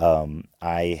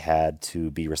 I had to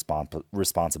be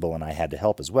responsible, and I had to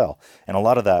help as well. And a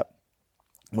lot of that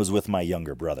was with my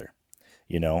younger brother.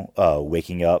 You know,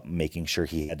 waking up, making sure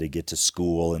he had to get to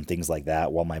school and things like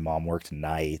that, while my mom worked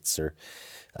nights or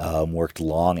worked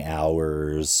long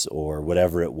hours or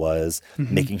whatever it was,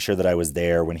 making sure that I was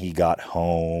there when he got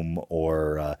home,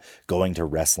 or going to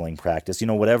wrestling practice, you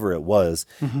know, whatever it was.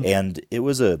 And it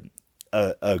was a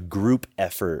group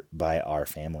effort by our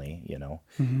family, you know.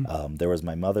 There was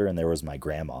my mother and there was my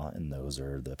grandma, and those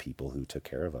are the people who took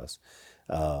care of us.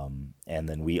 And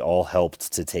then we all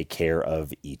helped to take care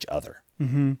of each other.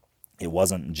 It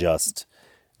wasn't just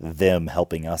them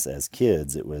helping us as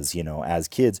kids. It was, you know, as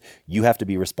kids, you have to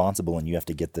be responsible and you have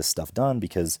to get this stuff done,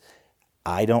 because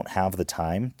I don't have the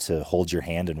time to hold your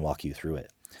hand and walk you through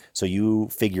it. So you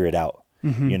figure it out.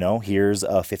 You know, here's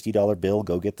a $50 bill.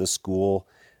 Go get the school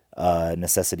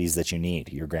necessities that you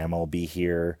need. Your grandma will be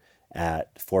here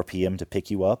at 4 p.m. to pick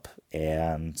you up,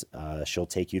 and she'll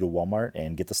take you to Walmart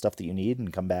and get the stuff that you need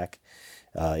and come back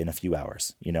in a few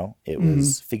hours. It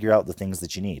was figure out the things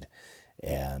that you need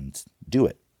and do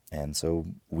it. And so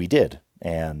we did.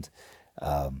 And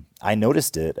I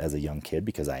noticed it as a young kid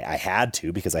because I had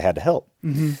to help.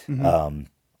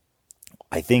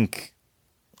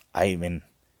 I mean,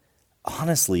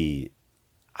 honestly,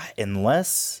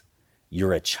 unless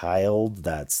you're a child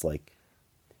that's like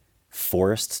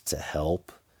forced to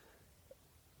help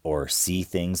or see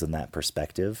things in that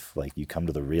perspective, like you come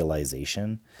to the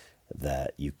realization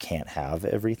that you can't have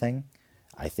everything,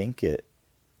 I think it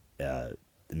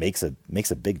makes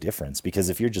a big difference. Because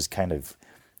if you're just kind of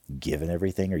given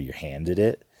everything or you're handed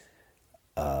it,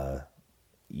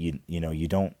 you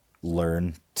don't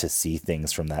learn to see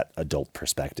things from that adult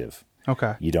perspective.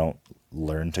 Okay. You don't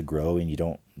learn to grow, and you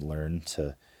don't learn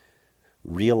to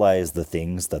realize the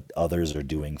things that others are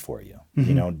doing for you.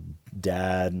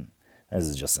 Dad, this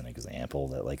is just an example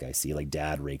that like I see, like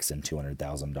dad rakes in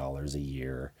 $200,000 a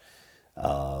year.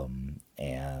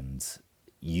 And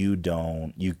you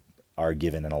are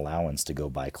given an allowance to go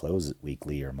buy clothes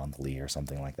weekly or monthly or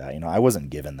something like that. I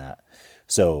wasn't given that.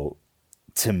 So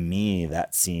to me,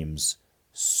 that seems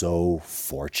so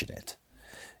fortunate,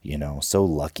 so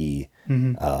lucky.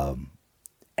 And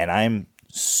I'm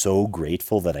so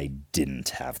grateful that I didn't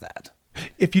have that.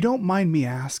 If you don't mind me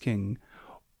asking,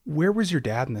 where was your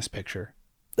dad in this picture?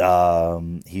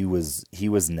 He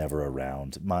was never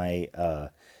around.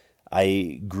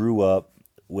 I grew up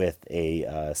with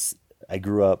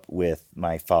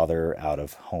my father out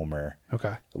of Homer.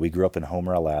 Okay. We grew up in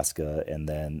Homer, Alaska, and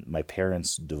then my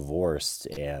parents divorced,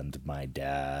 and my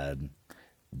dad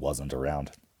wasn't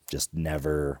around. Just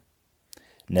never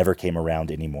came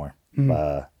around anymore.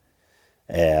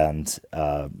 And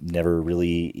never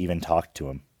really even talked to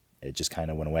him. It just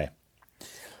kind of went away.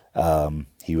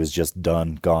 He was just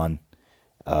done, gone,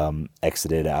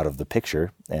 exited out of the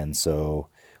picture. And so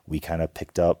we kind of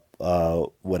picked up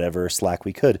whatever slack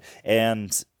we could.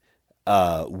 And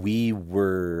we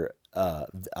were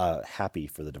happy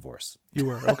for the divorce. You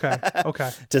were? Okay.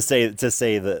 Okay. To say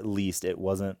the least. It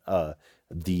wasn't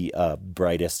the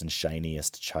brightest and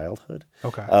shiniest childhood.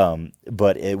 Okay.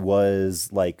 But it was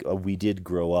like we did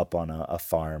grow up on a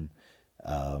farm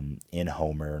in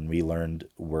Homer, and we learned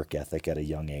work ethic at a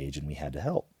young age, and we had to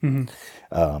help.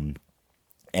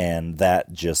 And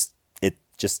that just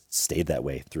stayed that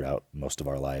way throughout most of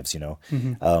our lives, I don't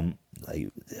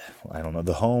know,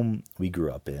 the home I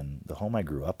grew up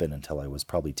in until I was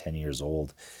probably 10 years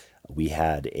old, we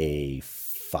had a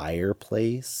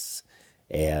fireplace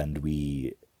and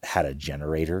we had a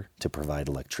generator to provide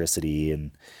electricity,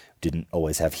 and didn't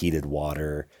always have heated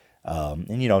water. And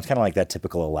it's kind of like that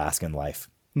typical Alaskan life.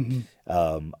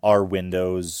 Our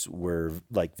windows were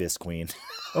like Visqueen.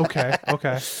 Okay.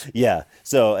 Okay. Yeah.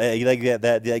 So like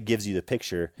that gives you the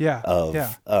picture. Yeah.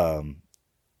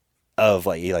 Of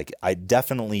like I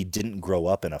definitely didn't grow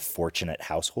up in a fortunate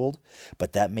household,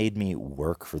 but that made me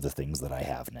work for the things that I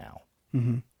have now.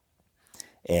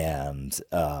 And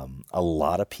a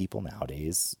lot of people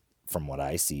nowadays, from what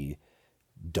I see,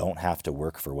 don't have to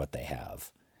work for what they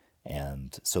have,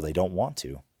 and so they don't want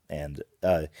to. And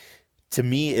to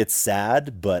me, it's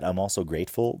sad, but I'm also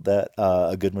grateful that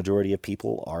a good majority of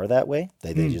people are that way.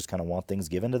 They just kind of want things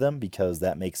given to them, because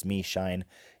that makes me shine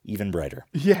even brighter.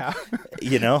 Yeah.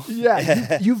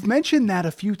 Yeah. You've mentioned that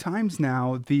a few times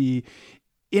now, the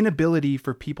inability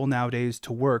for people nowadays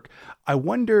to work. I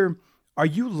wonder, are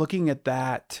you looking at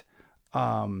that,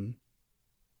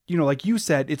 like you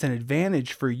said, it's an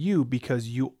advantage for you because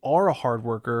you are a hard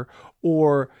worker,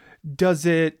 or does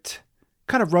it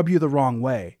kind of rub you the wrong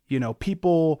way?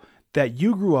 People that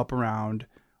you grew up around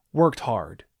worked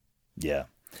hard. Yeah.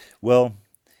 Well,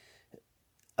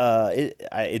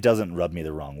 it doesn't rub me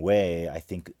the wrong way. I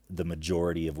think the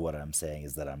majority of what I'm saying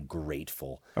is that I'm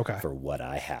grateful for what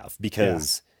I have,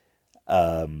 because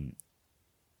the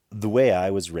way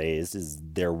I was raised is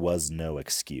there was no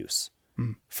excuse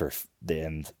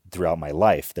and throughout my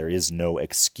life, there is no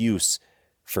excuse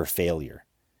for failure.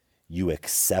 You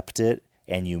accept it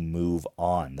and you move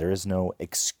on. There is no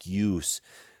excuse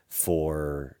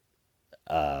for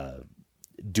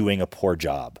doing a poor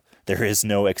job. There is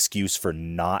no excuse for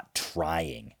not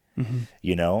trying.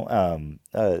 An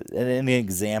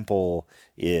example,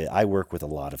 I work with a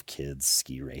lot of kids,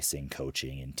 ski racing,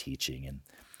 coaching, and teaching,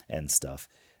 and stuff.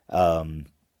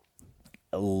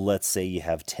 Let's say you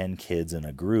have 10 kids in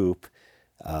a group,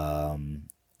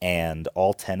 and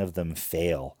all 10 of them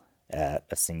fail at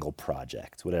a single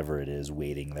project, whatever it is,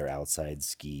 weighting their outside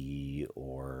ski,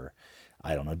 or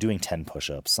I don't know, doing 10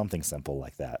 push-ups, something simple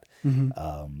like that.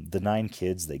 The 9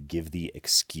 kids that give the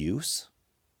excuse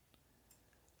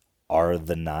are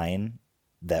the 9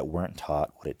 that weren't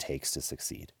taught what it takes to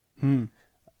succeed. Hmm.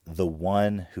 The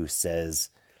one who says,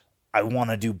 I want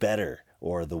to do better,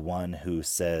 or the one who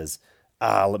says,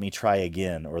 let me try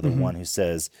again, or the one who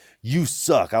says, you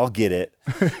suck, I'll get it.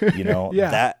 You know,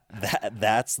 Yeah.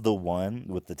 that's the one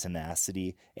with the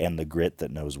tenacity and the grit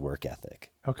that knows work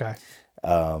ethic. Okay.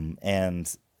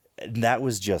 And that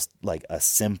was just like a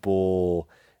simple,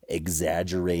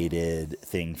 exaggerated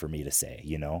thing for me to say,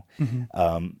 you know?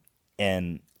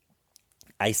 And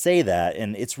I say that,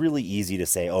 and it's really easy to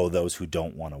say, oh, those who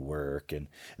don't want to work, and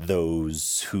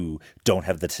those who don't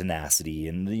have the tenacity,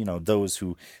 and, you know, those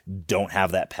who don't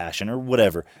have that passion, or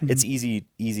whatever. It's easy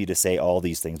to say all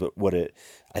these things, but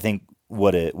I think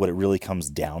what it really comes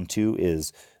down to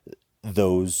is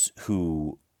those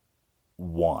who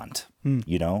want,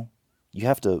 you know? You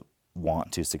have to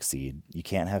want to succeed. You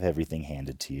can't have everything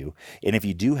handed to you. And if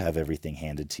you do have everything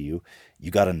handed to you,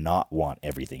 you got to not want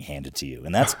everything handed to you.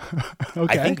 And that's,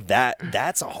 Okay. I think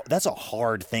that's a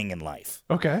hard thing in life,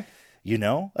 Okay. you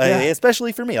know, Yeah.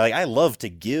 especially for me. Like, I love to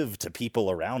give to people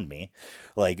around me.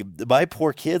 Like, my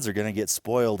poor kids are going to get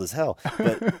spoiled as hell,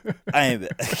 but I'm,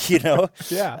 you know,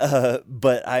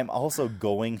 but I'm also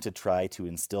going to try to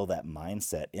instill that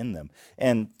mindset in them.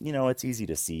 And, you know, it's easy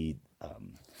to see,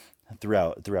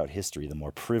 throughout history, the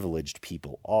more privileged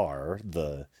people are,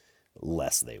 the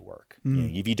less they work. You know,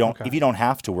 if you don't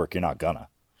have to work, you're not gonna.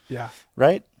 Yeah.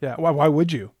 Right? Yeah. Why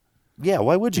would you? Yeah.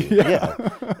 Why would you? Yeah.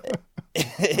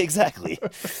 Exactly.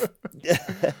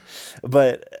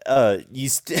 But you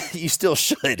still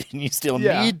should, and you still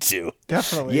need to.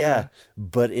 Definitely. Yeah.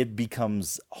 But it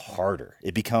becomes harder.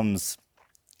 It becomes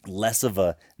less of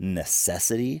a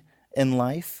necessity in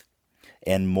life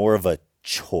and more of a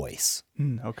choice.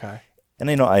 Okay. And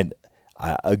you know,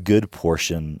 a good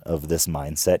portion of this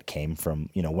mindset came from,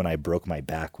 you know, when I broke my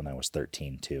back when I was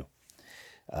 13 too.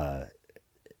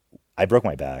 I broke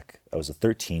my back. I was a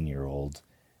 13-year-old,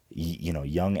 you know,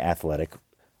 young athletic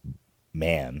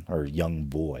man or young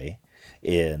boy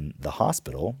in the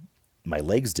hospital. My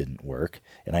legs didn't work,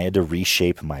 and I had to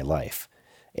reshape my life.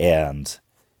 And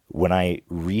when I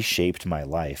reshaped my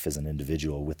life as an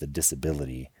individual with a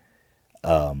disability,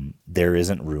 there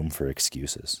isn't room for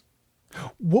excuses.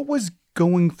 What was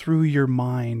going through your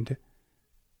mind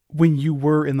when you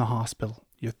were in the hospital?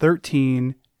 You're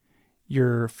 13,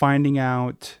 you're finding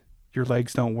out your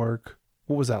legs don't work.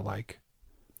 What was that like?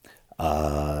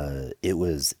 It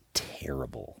was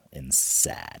terrible and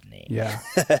saddening. Yeah,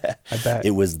 I bet.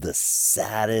 It was the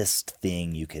saddest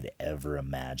thing you could ever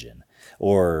imagine,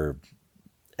 or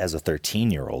as a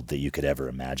 13-year-old that you could ever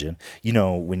imagine. You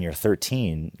know, when you're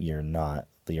 13,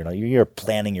 you're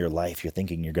planning your life. You're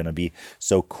thinking you're going to be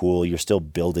so cool. You're still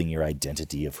building your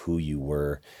identity of who you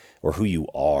were or who you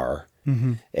are.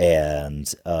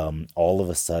 And all of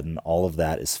a sudden, all of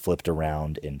that is flipped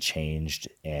around and changed.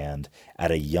 And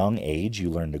at a young age, you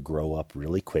learn to grow up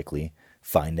really quickly,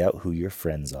 find out who your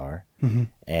friends are,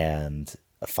 and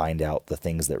find out the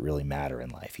things that really matter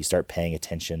in life. You start paying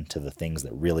attention to the things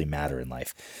that really matter in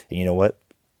life. And you know what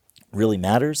really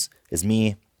matters is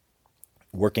me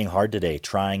working hard today,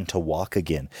 trying to walk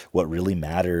again. What really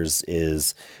matters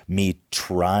is me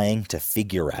trying to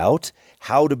figure out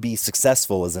how to be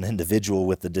successful as an individual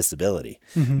with a disability.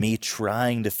 Me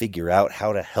trying to figure out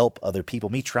how to help other people.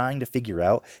 Me trying to figure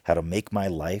out how to make my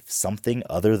life something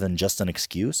other than just an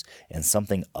excuse and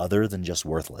something other than just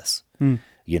worthless.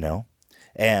 You know?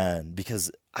 And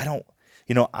because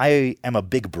I am a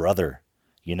big brother.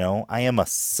 You know? I am a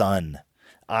son.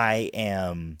 I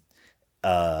am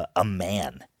a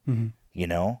man, you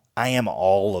know, I am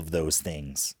all of those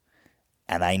things,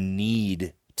 and I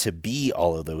need to be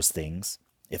all of those things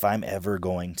if I'm ever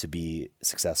going to be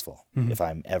successful, if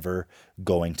I'm ever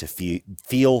going to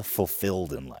feel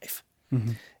fulfilled in life.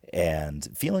 And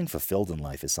feeling fulfilled in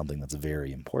life is something that's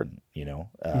very important, you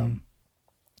know.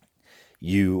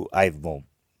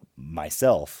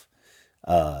 Myself,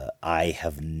 I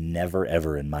have never,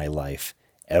 ever in my life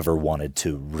ever wanted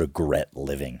to regret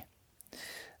living.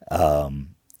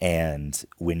 And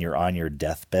when you're on your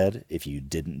deathbed, if you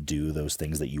didn't do those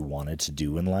things that you wanted to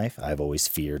do in life, I've always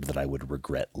feared that I would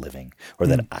regret living, or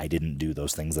that I didn't do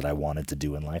those things that I wanted to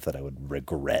do in life, that I would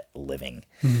regret living.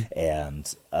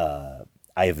 And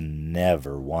I have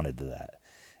never wanted that.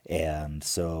 And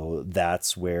so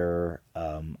that's where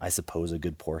I suppose a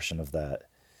good portion of that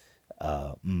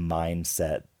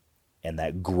mindset and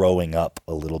that growing up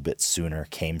a little bit sooner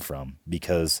came from,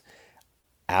 because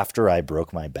after I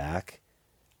broke my back,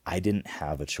 I didn't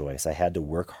have a choice. I had to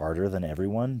work harder than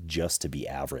everyone just to be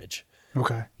average.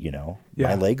 Okay. You know, Yeah.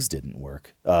 my legs didn't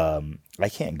work. I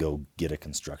can't go get a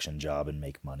construction job and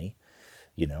make money,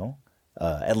 you know,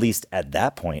 At least at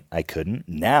that point, I couldn't.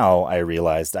 Now I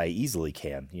realized I easily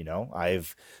can.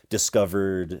 I've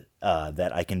discovered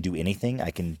that I can do anything.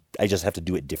 I just have to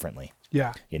do it differently.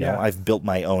 Yeah. I've built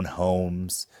my own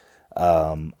homes.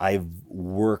 I've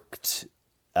worked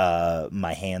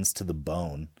my hands to the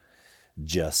bone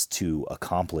just to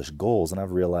accomplish goals. And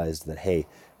I've realized that, hey,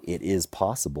 it is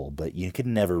possible, but you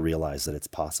can never realize that it's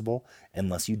possible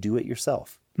unless you do it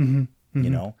yourself. And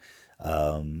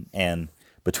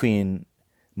between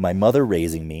my mother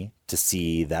raising me to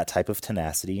see that type of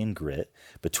tenacity and grit,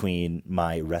 between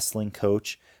my wrestling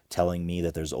coach telling me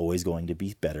that there's always going to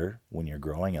be better when you're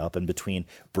growing up, and between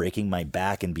breaking my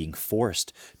back and being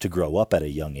forced to grow up at a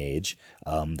young age,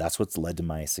 that's what's led to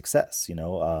my success.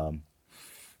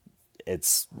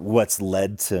 It's what's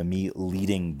led to me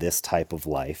leading this type of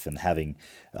life and having,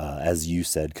 as you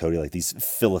said, Cody, like these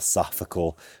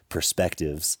philosophical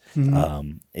perspectives,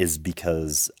 is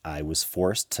because I was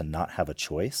forced to not have a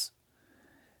choice.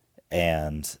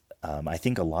 And I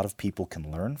think a lot of people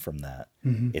can learn from that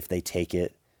if they take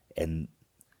it and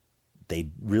they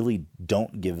really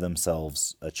don't give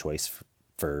themselves a choice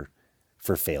for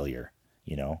failure.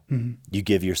 You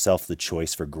give yourself the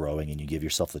choice for growing, and you give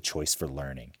yourself the choice for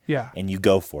learning. Yeah. And you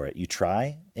go for it. You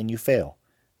try and you fail.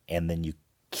 And then you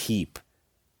keep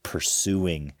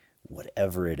pursuing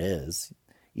whatever it is.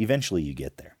 Eventually you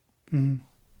get there.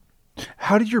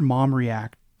 How did your mom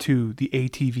react to the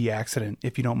ATV accident,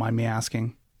 if you don't mind me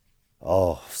asking?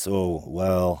 Oh, so,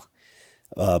 well,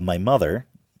 my mother,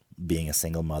 being a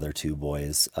single mother, 2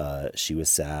 boys, she was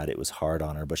sad. It was hard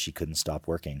on her, but she couldn't stop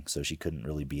working, so she couldn't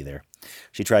really be there.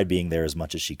 She tried being there as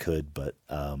much as she could, but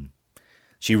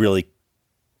she really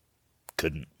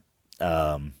couldn't.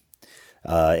 And,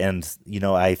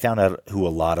 I found out who a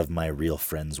lot of my real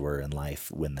friends were in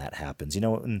life when that happens.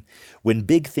 When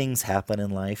big things happen in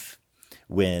life,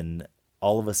 when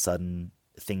all of a sudden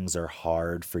things are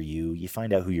hard for you, you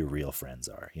find out who your real friends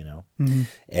are,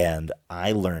 And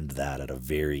I learned that at a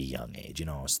very young age.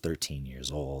 I was 13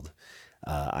 years old.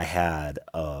 I had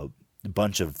a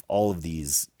bunch of all of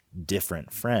these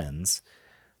different friends,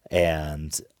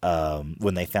 and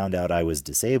when they found out I was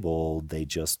disabled, they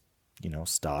just,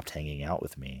 stopped hanging out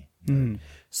with me,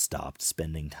 stopped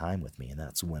spending time with me. And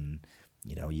that's when,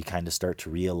 you kind of start to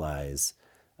realize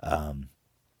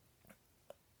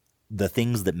the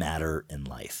things that matter in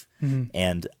life.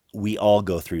 And we all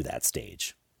go through that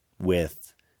stage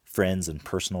with friends and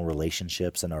personal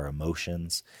relationships and our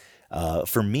emotions.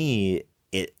 For me,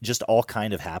 it just all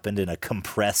kind of happened in a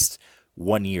compressed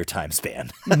 1-year time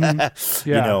span.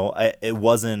 Yeah. It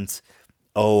wasn't,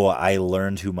 I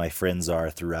learned who my friends are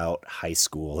throughout high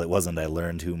school. It wasn't, I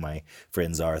learned who my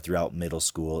friends are throughout middle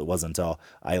school. It wasn't,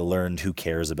 I learned who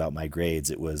cares about my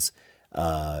grades. It was,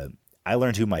 I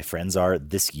learned who my friends are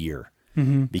this year,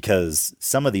 because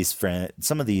some of these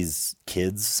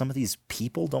kids, some of these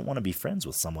people don't want to be friends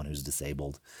with someone who's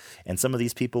disabled. And some of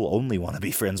these people only want to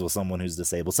be friends with someone who's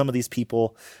disabled. Some of these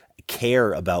people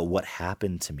care about what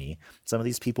happened to me. Some of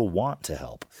these people want to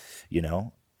help,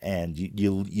 and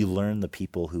you learn the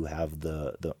people who have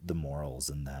the morals,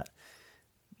 and that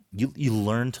you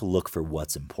learn to look for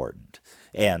what's important.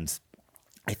 And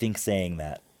I think saying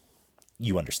that,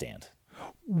 you understand.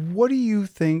 What do you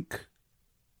think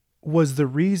was the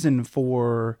reason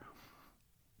for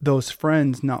those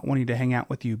friends not wanting to hang out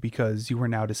with you because you were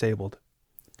now disabled?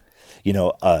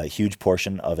 A huge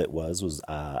portion of it was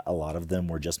a lot of them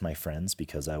were just my friends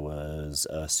because I was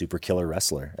a super killer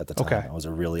wrestler at the time. Okay. I was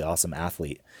a really awesome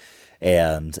athlete.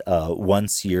 And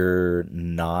once you're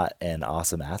not an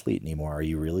awesome athlete anymore, are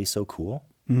you really so cool?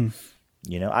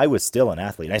 I was still an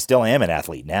athlete, and I still am an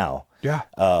athlete now. Yeah.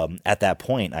 At that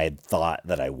point, I had thought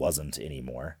that I wasn't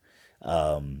anymore.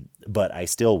 But I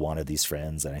still wanted these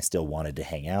friends, and I still wanted to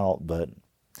hang out, but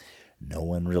no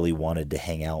one really wanted to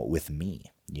hang out with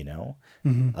me,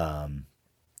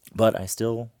 But I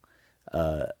still,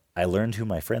 I learned who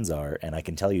my friends are, and I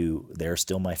can tell you they're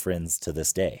still my friends to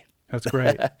this day. That's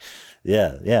great.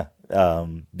 Yeah.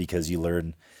 Because you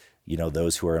learn,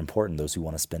 those who are important, those who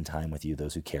want to spend time with you,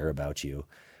 those who care about you,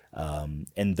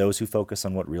 and those who focus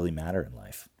on what really matter in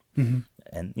life.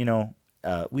 And,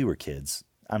 we were kids.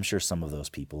 I'm sure some of those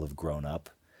people have grown up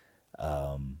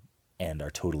and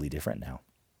are totally different now.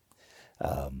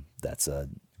 That's a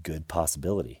good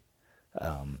possibility.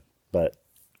 But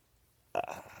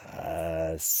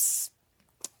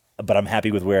I'm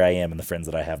happy with where I am and the friends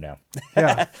that I have now.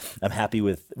 Yeah. I'm happy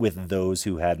with those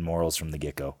who had morals from the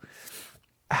get-go.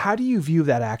 How do you view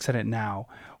that accident now?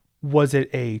 Was it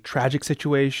a tragic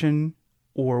situation,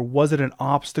 or was it an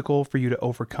obstacle for you to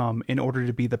overcome in order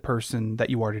to be the person that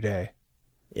you are today?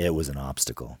 It was an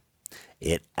obstacle.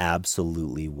 It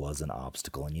absolutely was an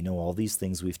obstacle. And all these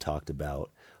things we've talked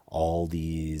about, all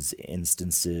these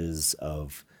instances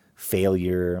of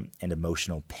failure and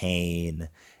emotional pain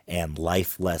and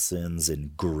life lessons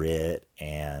and grit,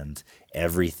 and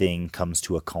everything comes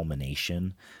to a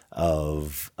culmination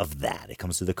of that. It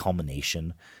comes to the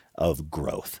culmination of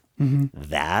growth.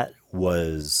 That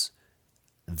was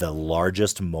the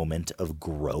largest moment of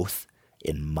growth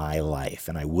in my life,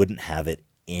 and I wouldn't have it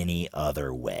any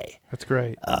other way. That's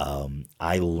great.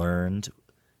 I learned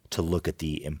to look at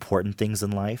the important things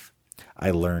in life.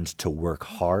 I learned to work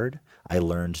hard. I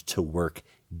learned to work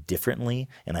differently,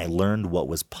 and I learned what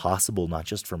was possible, not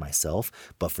just for myself,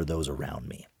 but for those around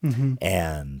me.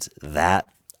 And that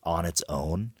on its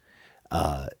own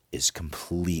is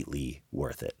completely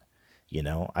worth it.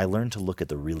 I learned to look at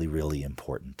the really, really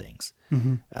important things.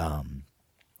 And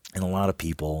a lot of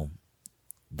people,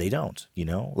 they don't,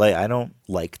 like, I don't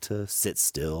like to sit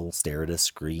still, stare at a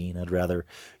screen. I'd rather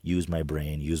use my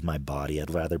brain, use my body.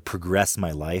 I'd rather progress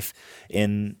my life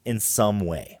in some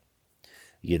way,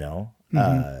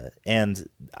 and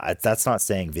that's not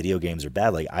saying video games are bad.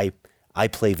 Like, I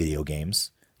play video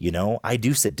games, I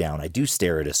do sit down, I do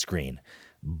stare at a screen,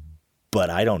 but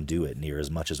I don't do it near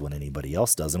as much as when anybody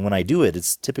else does. And when I do it,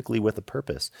 it's typically with a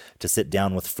purpose, to sit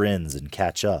down with friends and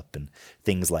catch up and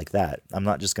things like that. I'm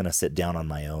not just going to sit down on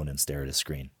my own and stare at a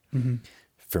screen.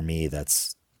 For me,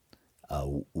 that's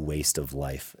a waste of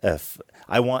life. If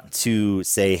I want to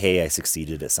say, hey, I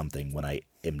succeeded at something when I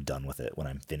am done with it, when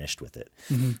I'm finished with it.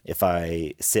 If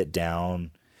I sit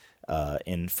down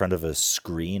in front of a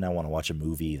screen, I want to watch a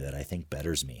movie that I think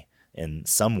betters me in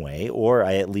some way, or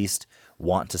I at least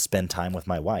want to spend time with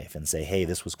my wife and say, hey,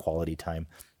 this was quality time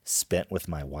spent with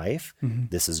my wife.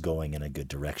 This is going in a good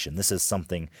direction. This is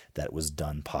something that was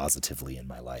done positively in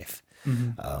my life.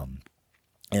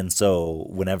 And so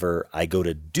whenever I go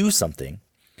to do something,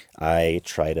 I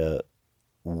try to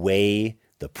weigh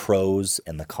the pros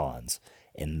and the cons.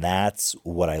 And that's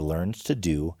what I learned to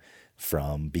do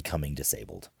from becoming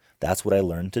disabled. That's what I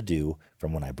learned to do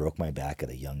from when I broke my back at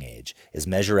a young age, is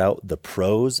measure out the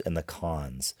pros and the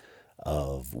cons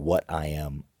of what I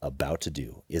am about to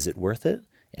do. Is it worth it?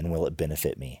 And will it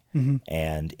benefit me?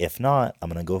 And if not, I'm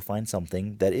going to go find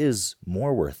something that is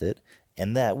more worth it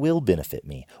and that will benefit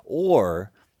me,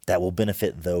 or that will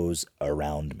benefit those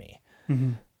around me.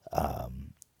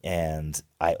 And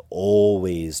I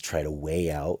always try to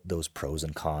weigh out those pros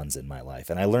and cons in my life.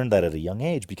 And I learned that at a young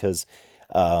age because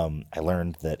I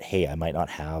learned that, hey, I might not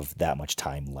have that much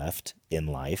time left in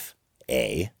life,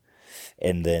 A.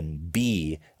 And then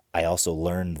B, I also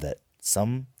learned that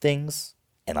some things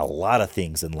and a lot of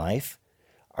things in life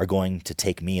are going to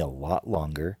take me a lot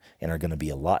longer and are going to be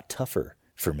a lot tougher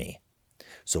for me.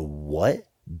 So what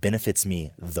benefits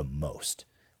me the most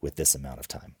with this amount of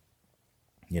time?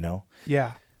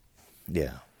 Yeah.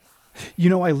 Yeah.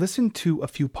 I listened to a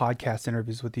few podcast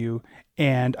interviews with you,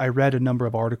 and I read a number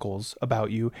of articles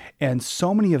about you, and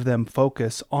so many of them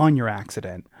focus on your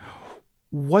accident.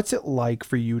 What's it like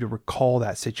for you to recall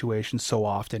that situation so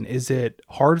often? Is it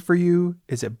hard for you?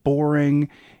 Is it boring?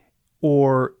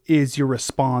 Or is your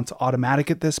response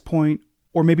automatic at this point?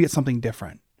 Or maybe it's something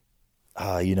different?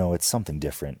 It's something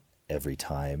different every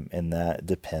time. And that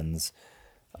depends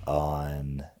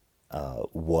on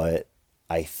what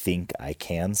I think I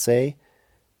can say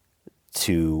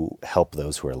to help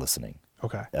those who are listening.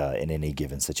 Okay. In any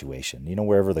given situation,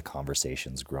 wherever the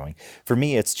conversation's growing. For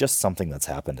me, it's just something that's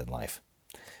happened in life.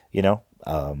 It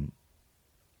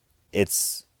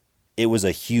was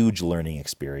a huge learning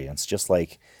experience, just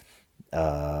like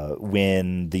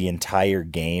when the entire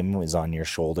game was on your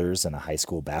shoulders in a high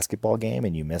school basketball game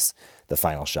and you miss the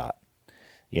final shot.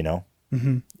 It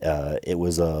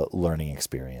was a learning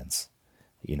experience.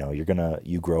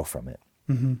 You grow from it.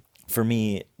 For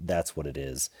me, that's what it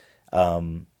is.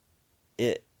 I'm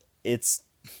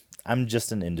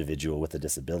just an individual with a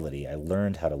disability. I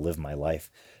learned how to live my life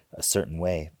a certain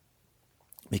way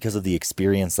because of the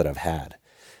experience that I've had.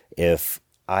 If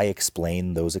I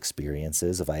explain those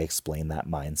experiences, if I explain that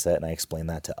mindset and I explain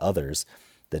that to others,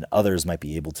 then others might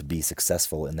be able to be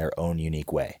successful in their own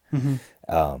unique way.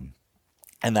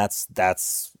 And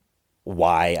that's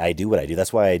why I do what I do.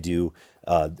 That's why I do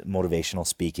motivational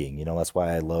speaking. That's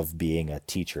why I love being a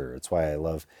teacher. It's why I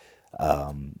love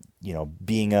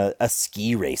being a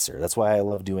ski racer. That's why I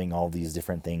love doing all these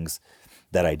different things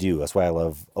that I do. That's why I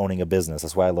love owning a business.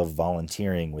 That's why I love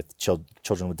volunteering with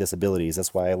children with disabilities.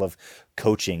 That's why I love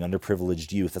coaching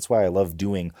underprivileged youth. That's why I love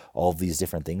doing all of these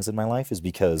different things in my life, is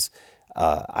because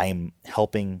I'm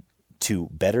helping to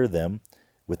better them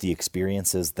with the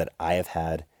experiences that I have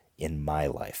had in my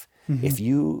life. If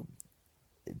you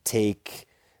take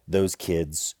those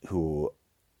kids who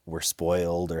were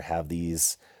spoiled or have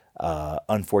these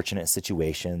unfortunate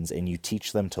situations, and you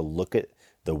teach them to look at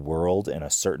the world in a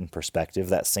certain perspective,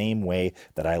 that same way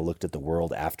that I looked at the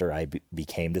world after I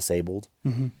became disabled.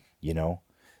 You know,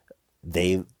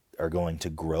 they are going to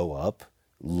grow up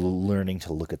learning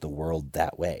to look at the world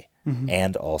that way,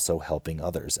 and also helping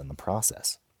others in the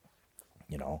process.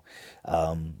 You know,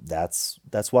 that's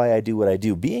why I do what I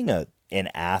do. Being an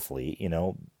athlete, you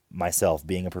know, myself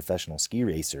being a professional ski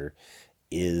racer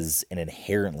is an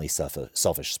inherently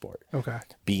selfish sport. Okay.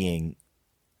 Being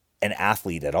an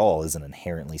athlete at all is an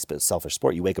inherently selfish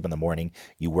sport. You wake up in the morning,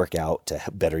 you work out to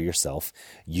better yourself.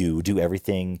 You do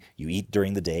everything, you eat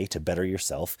during the day to better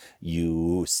yourself.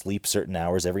 You sleep certain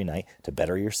hours every night to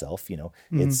better yourself. You know,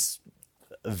 it's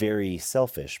very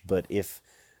selfish, but if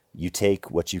you take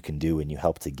what you can do and you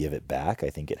help to give it back, I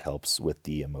think it helps with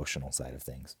the emotional side of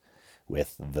things,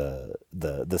 with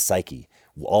the psyche.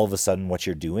 All of a sudden what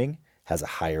you're doing has a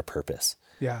higher purpose.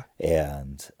 Yeah.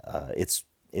 And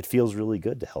it feels really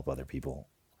good to help other people.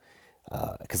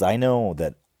 Because I know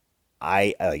that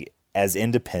I as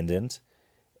independent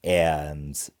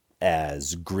and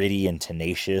as gritty and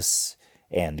tenacious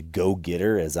and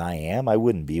go-getter as I am, I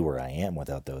wouldn't be where I am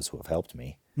without those who have helped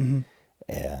me.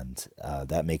 And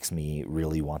that makes me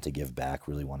really want to give back,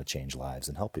 really want to change lives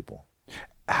and help people.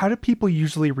 How do people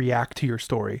usually react to your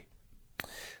story?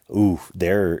 Ooh,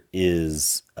 there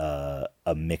is a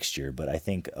mixture, but I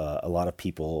think a lot of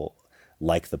people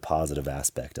like the positive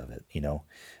aspect of it, you know,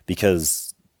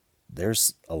 because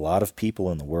there's a lot of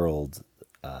people in the world,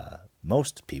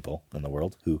 most people in the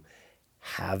world, who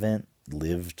haven't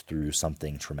lived through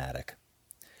something traumatic.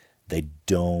 They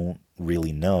don't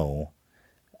really know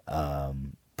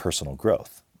personal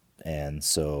growth. And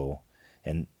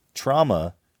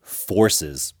trauma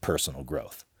forces personal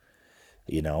growth.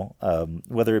 You know,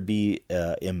 whether it be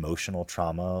emotional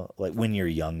trauma, like when you're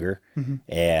younger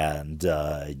and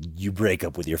you break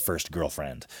up with your first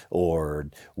girlfriend or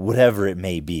whatever it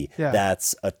may be,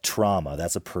 that's a trauma.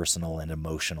 That's a personal and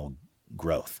emotional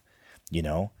growth, you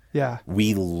know? Yeah.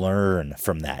 We learn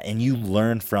from that, and you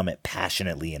learn from it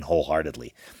passionately and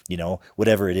wholeheartedly, you know,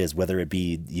 whatever it is, whether it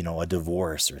be, you know, a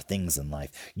divorce or things in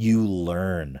life, you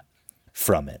learn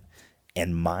from it.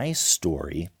 And my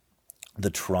story, the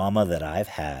trauma that I've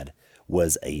had,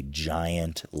 was a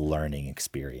giant learning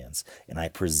experience. And I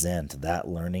present that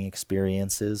learning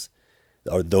experiences,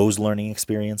 or those learning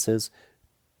experiences,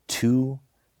 to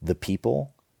the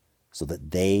people so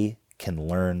that they can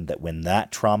learn that when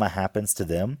that trauma happens to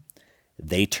them,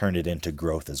 they turn it into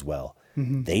growth as well.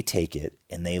 They take it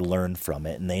and they learn from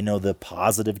it, and they know the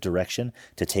positive direction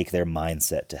to take their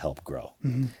mindset to help grow.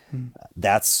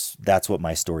 That's what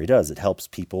my story does. It helps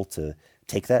people to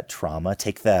take that trauma,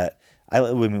 take that.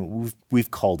 I mean,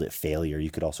 we've called it failure. You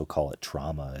could also call it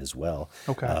trauma as well.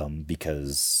 Okay.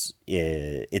 Because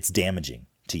it's damaging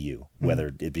to you,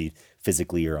 whether it be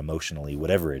physically or emotionally,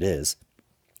 whatever it is,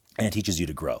 and it teaches you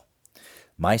to grow.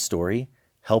 My story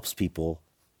helps people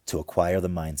to acquire the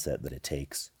mindset that it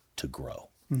takes to grow.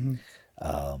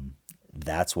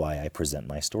 That's why I present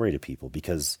my story to people,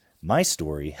 because my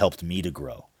story helped me to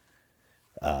grow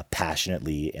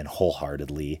passionately and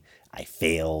wholeheartedly. I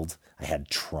failed. I had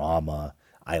trauma.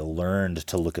 I learned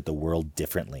to look at the world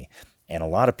differently. And a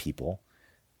lot of people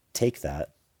take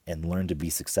that and learn to be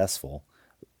successful.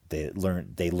 They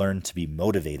learn to be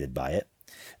motivated by it.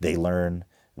 They learn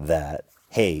that,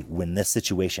 hey, when this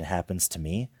situation happens to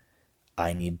me,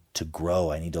 I need to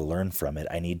grow. I need to learn from it.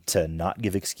 I need to not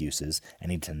give excuses. I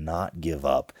need to not give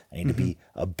up. I need to be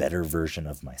a better version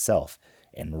of myself.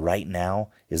 And right now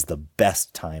is the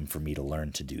best time for me to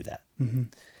learn to do that.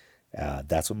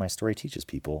 That's what my story teaches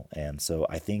people. And so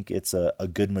I think it's a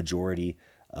good majority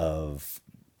of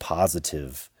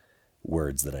positive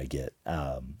words that I get.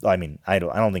 I mean, I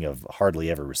don't think I've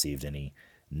hardly ever received any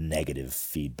negative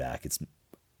feedback. It's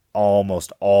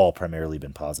almost all primarily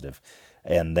been positive.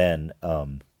 And then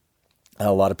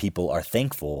a lot of people are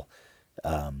thankful,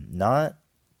 not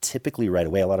typically right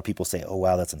away. A lot of people say, oh,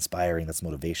 wow, that's inspiring. That's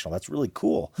motivational. That's really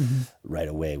cool right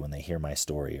away when they hear my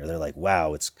story. Or they're like,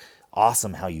 wow, it's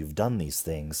awesome how you've done these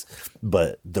things.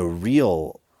 But the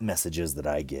real messages that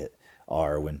I get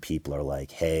are when people are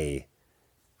like, hey,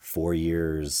 4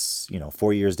 years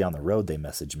down the road, they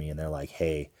message me and they're like,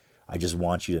 hey, I just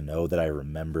want you to know that I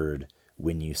remembered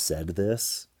when you said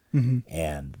this.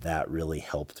 And that really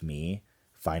helped me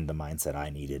find the mindset I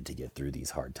needed to get through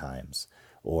these hard times.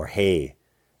 Or, hey,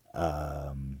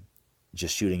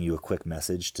 just shooting you a quick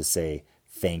message to say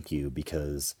thank you,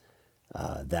 because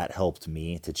that helped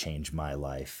me to change my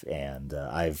life, and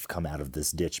I've come out of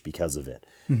this ditch because of it.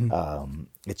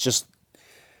 It's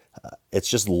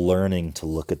just learning to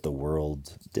look at the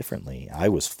world differently. I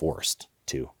was forced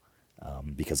to,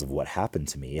 because of what happened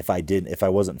to me. If I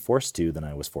wasn't forced to, then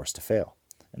I was forced to fail,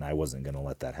 and I wasn't going to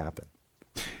let that happen.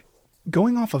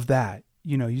 Going off of that,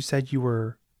 you said you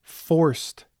were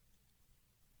forced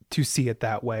to see it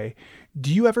that way.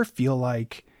 Do you ever feel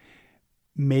like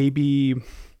maybe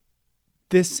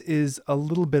this is a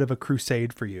little bit of a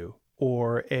crusade for you,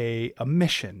 or a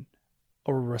mission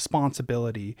or a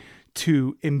responsibility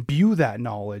to imbue that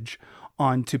knowledge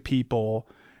onto people,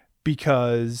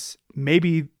 because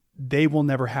maybe they will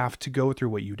never have to go through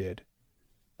what you did?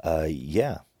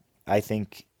 Yeah, I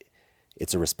think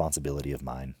it's a responsibility of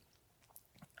mine,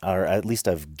 or at least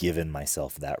I've given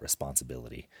myself that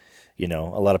responsibility. A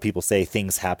lot of people say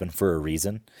things happen for a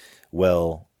reason.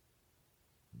 Well,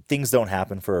 things don't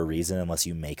happen for a reason unless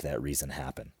you make that reason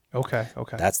happen. Okay.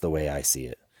 That's the way I see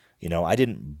it. I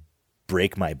didn't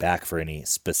break my back for any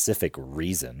specific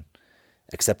reason,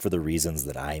 except for the reasons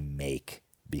that I make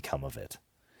become of it.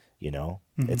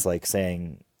 It's like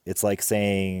saying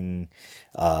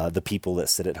the people that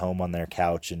sit at home on their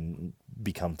couch and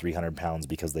become 300 pounds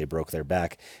because they broke their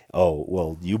back. Oh,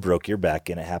 well, you broke your back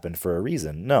and it happened for a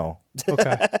reason. No.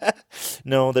 Okay.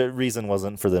 No, the reason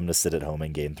wasn't for them to sit at home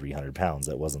and gain 300 pounds.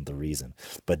 That wasn't the reason.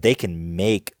 But they can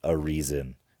make a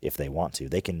reason if they want to.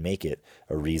 They can make it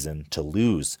a reason to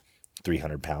lose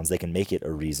 300 pounds. They can make it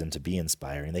a reason to be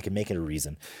inspiring. They can make it a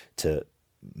reason to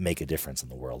make a difference in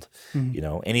the world.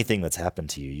 Anything that's happened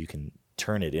to you, you can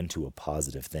turn it into a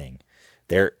positive thing.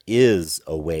 There is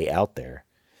a way out there.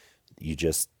 You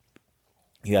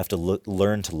have to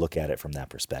learn to look at it from that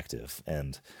perspective.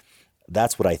 And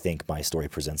that's what I think my story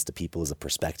presents to people, is a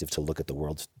perspective to look at the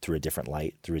world through a different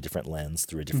light, through a different lens,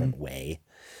 through a different way,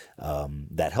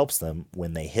 that helps them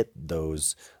when they hit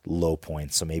those low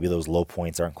points. So maybe those low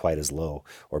points aren't quite as low,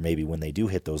 or maybe when they do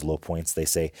hit those low points, they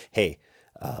say, hey,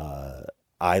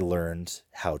 I learned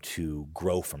how to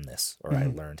grow from this, or I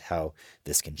learned how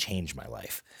this can change my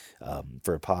life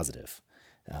for a positive.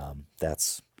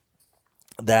 That's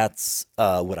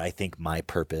what I think my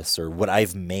purpose, or what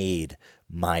I've made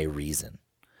my reason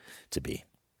to be.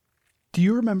 Do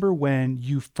you remember when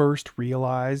you first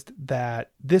realized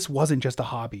that this wasn't just a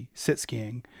hobby, sit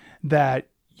skiing, that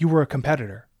you were a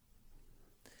competitor?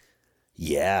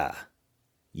 Yeah,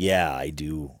 I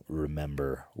do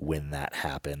remember when that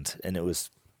happened, and it was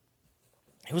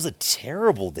a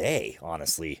terrible day,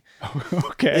 honestly.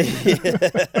 Okay.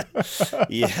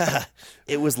 Yeah.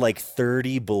 It was like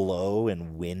 30 below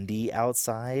and windy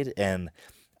outside, and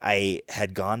I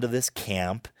had gone to this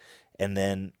camp, and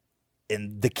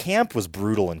the camp was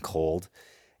brutal and cold,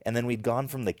 and then we'd gone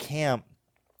from the camp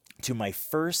to my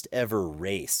first ever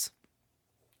race.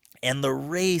 And the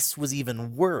race was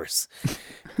even worse.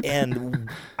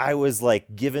 And I was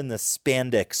like given the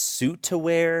spandex suit to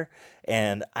wear,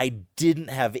 and I didn't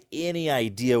have any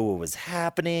idea what was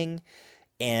happening.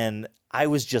 And I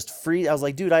was just free. I was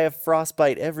like, dude, I have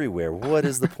frostbite everywhere. What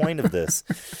is the point of this?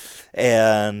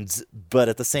 But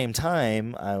at the same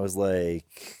time, I was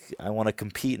like, I want to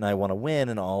compete and I want to win,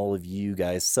 and all of you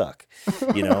guys suck.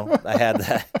 I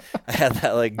had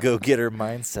that like go-getter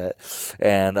mindset.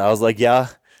 And I was like, yeah,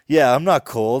 I'm not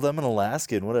cold. I'm an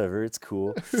Alaskan, whatever. It's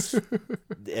cool.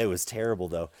 It was terrible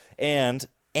though. And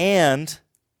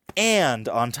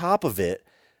on top of it,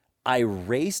 I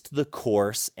raced the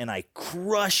course and I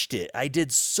crushed it. I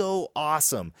did so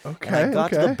awesome. Okay. And I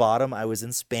got to the bottom. I was in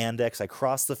spandex. I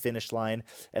crossed the finish line,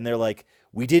 and they're like,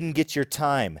 "We didn't get your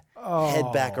time.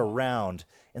 Head back around."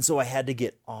 And so I had to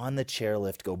get on the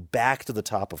chairlift, go back to the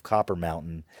top of Copper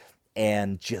Mountain,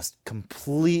 and just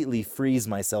completely freeze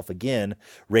myself again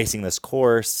racing this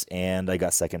course. And I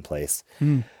got second place.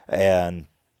 And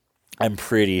I'm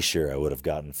pretty sure I would have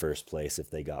gotten first place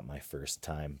if they got my first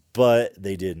time, but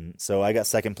they didn't. So I got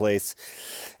second place,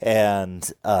 and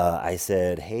I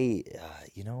said, hey,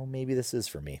 maybe this is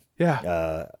for me.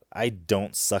 Yeah. I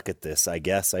don't suck at this. I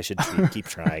guess I should keep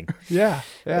trying. Yeah.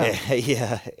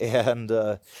 Yeah. And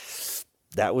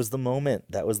that was the moment.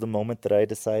 That was the moment that I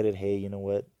decided, hey, you know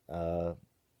what?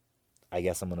 I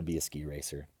guess I'm going to be a ski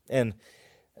racer. And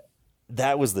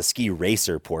that was the ski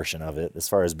racer portion of it. As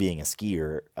far as being a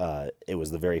skier, it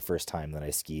was the very first time that I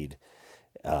skied.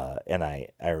 And I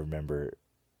remember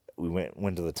we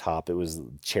went to the top. It was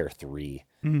chair 3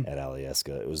 at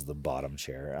Alyeska. It was the bottom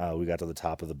chair. We got to the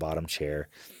top of the bottom chair,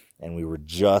 and we were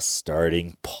just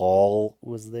starting. Paul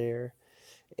was there,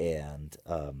 and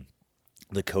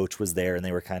the coach was there, and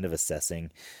they were kind of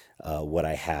assessing what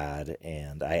I had,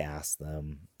 and I asked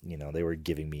them, they were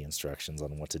giving me instructions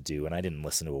on what to do, and I didn't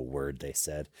listen to a word they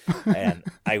said. And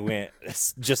I went I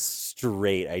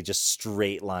just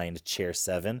straight lined chair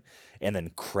 7 and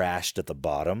then crashed at the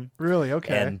bottom. Really?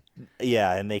 Okay. And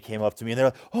yeah, and they came up to me and they're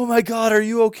like, "Oh my God, are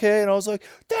you okay?" And I was like,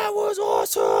 "That was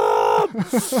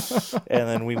awesome." And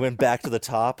then we went back to the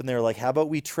top, and they were like, "How about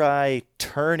we try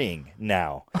turning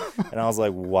now?" And I was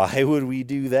like, "Why would we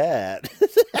do that?"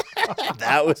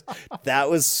 that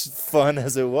was fun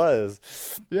as it was.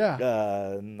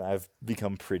 Yeah. I've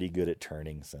become pretty good at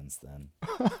turning since then.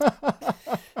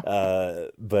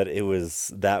 But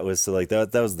that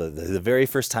was the very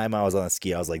first time I was on a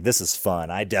ski. I was like, this is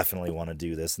fun. I definitely want to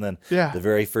do this. And then the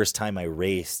very first time I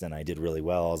raced and I did really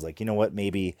well, I was like, you know what?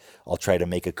 Maybe I'll try to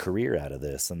make a career out of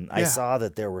this. And I saw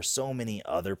that there were so many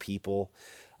other people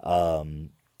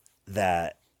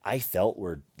that I felt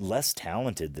were less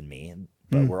talented than me,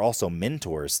 but were also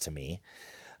mentors to me,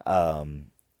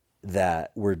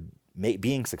 that were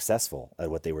being successful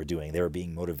at what they were doing. They were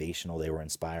being motivational. They were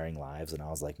inspiring lives. And I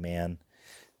was like, man,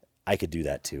 I could do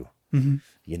that too.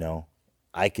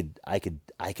 I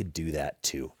could do that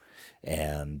too.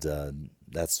 And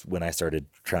that's when I started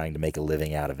trying to make a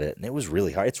living out of it. And it was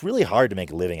really hard. It's really hard to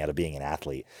make a living out of being an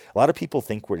athlete. A lot of people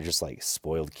think we're just like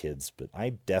spoiled kids, but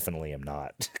I definitely am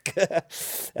not.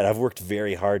 And I've worked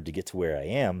very hard to get to where I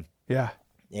am. Yeah.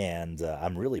 And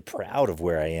I'm really proud of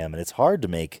where I am. And it's hard to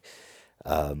make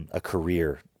a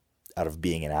career out of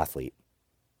being an athlete.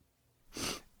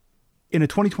 In a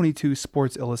 2022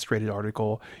 Sports Illustrated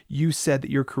article, you said that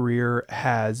your career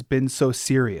has been so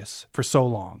serious for so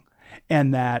long,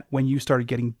 and that when you started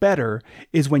getting better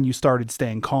is when you started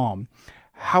staying calm.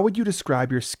 How would you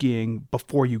describe your skiing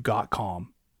before you got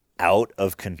calm? Out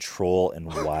of control and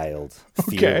wild,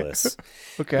 fearless.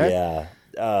 Okay. Yeah.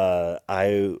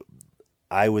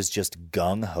 I was just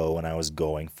gung-ho and I was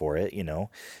going for it, and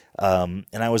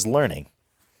I was learning.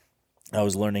 I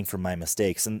was learning from my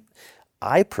mistakes, and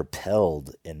I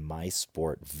propelled in my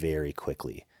sport very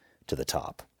quickly to the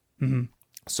top. Mm-hmm.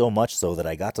 So much so that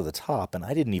I got to the top and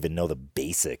I didn't even know the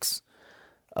basics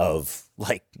of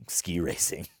like ski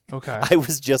racing. Okay. I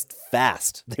was just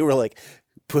fast. They were like,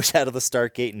 push out of the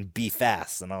start gate and be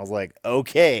fast. And I was like,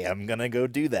 okay, I'm going to go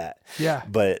do that. Yeah.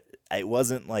 But it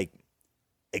wasn't like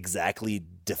exactly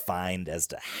defined as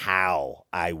to how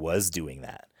I was doing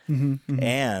that. Mm-hmm, mm-hmm.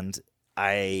 And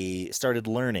I started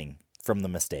learning from the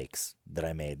mistakes that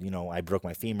I made. I broke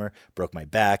my femur, broke my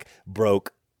back,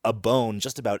 broke a bone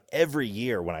just about every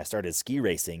year when I started ski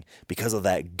racing because of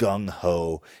that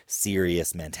gung-ho,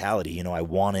 serious mentality. I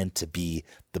wanted to be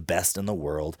the best in the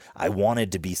world. I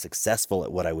wanted to be successful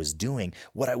at what I was doing.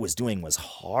 What I was doing was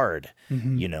hard.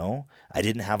 Mm-hmm. I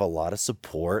didn't have a lot of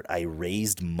support. I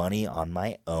raised money on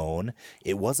my own.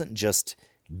 It wasn't just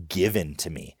given to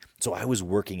me. So I was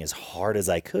working as hard as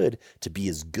I could to be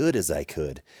as good as I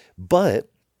could. But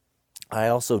I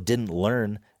also didn't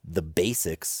learn the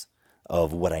basics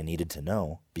of what I needed to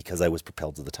know because I was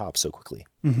propelled to the top so quickly.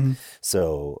 Mm-hmm.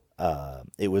 So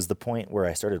it was the point where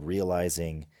I started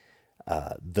realizing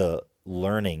the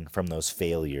learning from those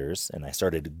failures, and I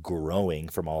started growing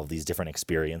from all of these different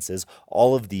experiences,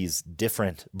 all of these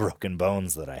different broken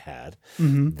bones that I had,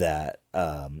 mm-hmm. that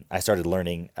I started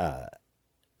learning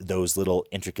those little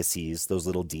intricacies, those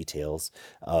little details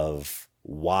of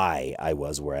why I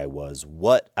was where I was,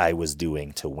 what I was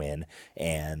doing to win,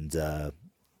 and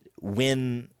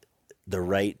when the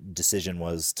right decision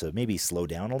was to maybe slow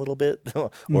down a little bit or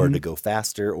mm-hmm. to go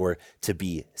faster or to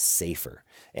be safer.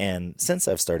 And since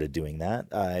I've started doing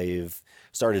that, I've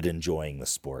started enjoying the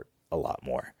sport a lot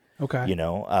more. Okay.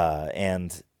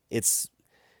 And it's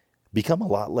become a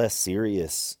lot less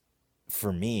serious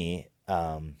for me.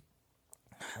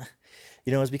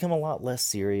 It's become a lot less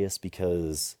serious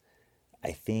because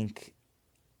I think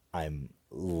I'm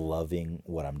loving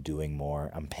what I'm doing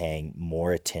more. I'm paying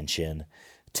more attention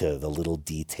to the little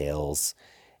details,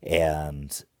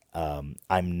 and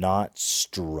I'm not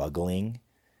struggling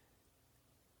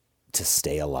to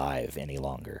stay alive any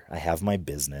longer. I have my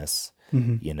business,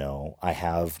 mm-hmm. I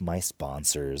have my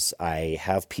sponsors. I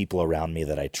have people around me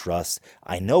that I trust.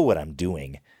 I know what I'm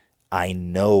doing. I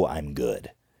know I'm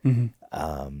good. Mm-hmm.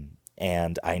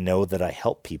 And I know that I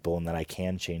help people and that I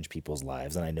can change people's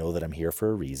lives. And I know that I'm here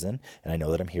for a reason. And I know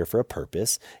that I'm here for a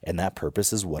purpose. And that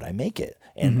purpose is what I make it.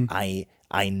 And mm-hmm.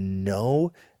 I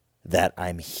know that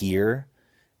I'm here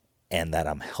and that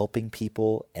I'm helping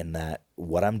people and that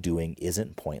what I'm doing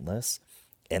isn't pointless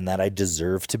and that I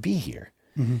deserve to be here.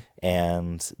 Mm-hmm.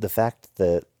 And the fact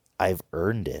that I've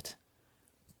earned it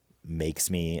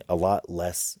makes me a lot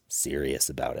less serious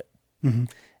about it. Mm-hmm.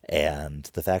 And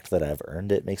the fact that I've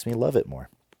earned it makes me love it more.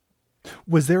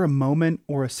 Was there a moment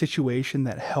or a situation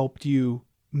that helped you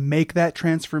make that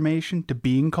transformation to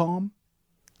being calm?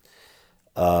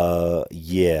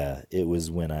 Yeah, it was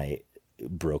when I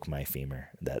broke my femur.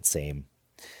 That same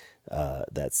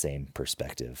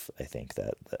perspective. I think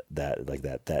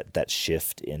that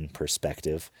shift in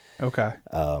perspective. Okay.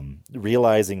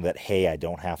 Realizing that, hey, I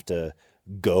don't have to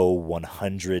go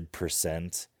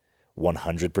 100%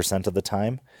 100% of the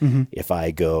time. Mm-hmm. If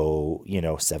I go,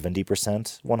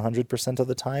 70%, 100% of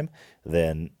the time,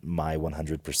 then my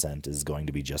 100% is going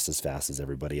to be just as fast as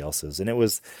everybody else's. And it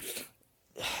was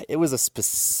a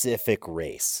specific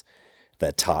race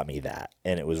that taught me that.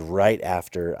 And it was right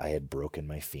after I had broken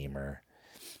my femur.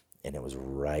 And it was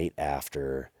right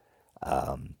after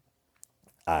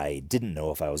I didn't know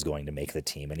if I was going to make the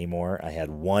team anymore. I had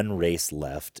one race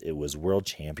left. It was World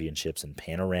Championships in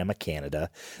Panorama, Canada.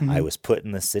 Mm-hmm. I was put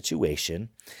in this situation,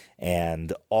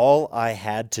 and all I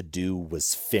had to do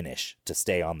was finish to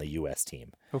stay on the U.S.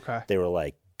 team. Okay. They were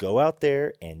like, go out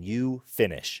there and you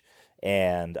finish.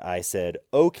 And I said,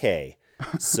 okay.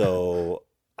 So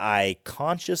I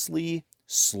consciously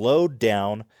slowed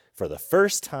down for the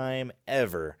first time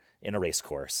ever in a race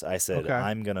course. I said, Okay.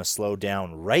 I'm going to slow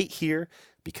down right here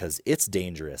because it's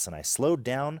dangerous. And I slowed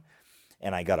down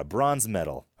and I got a bronze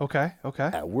medal Okay.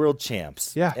 at World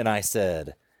Champs. Yeah. And I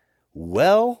said,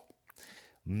 well,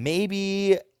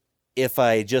 maybe if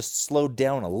I just slowed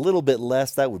down a little bit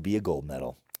less, that would be a gold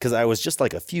medal. Because I was just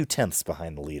like a few tenths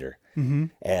behind the leader. Mm-hmm.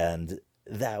 And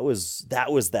that was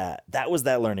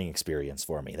that learning experience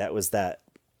for me. That was that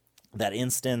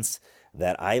instance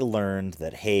that I learned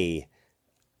that, hey,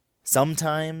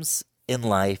 sometimes in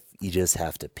life you just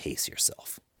have to pace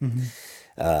yourself.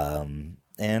 Mm-hmm.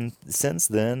 And since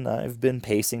then I've been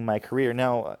pacing my career.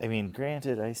 Now, I mean,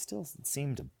 granted, I still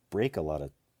seem to break a lot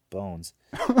of bones,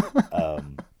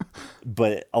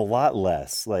 but a lot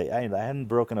less. Like I hadn't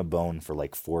broken a bone for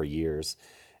like 4 years,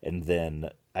 and then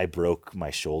I broke my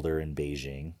shoulder in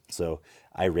Beijing. So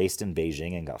I raced in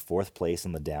Beijing and got 4th place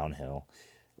in the downhill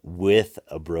with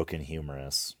a broken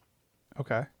humerus.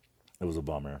 Okay. It was a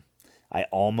bummer. I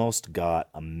almost got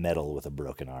a medal with a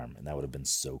broken arm, and that would have been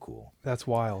so cool. That's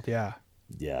wild. Yeah.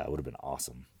 Yeah, it would have been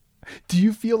awesome. Do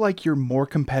you feel like you're more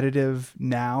competitive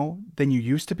now than you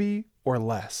used to be, or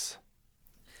less?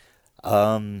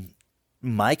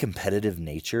 My competitive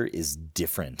nature is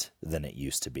different than it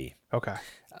used to be. Okay.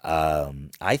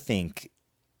 I think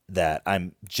that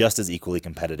I'm just as equally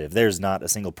competitive. There's not a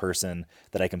single person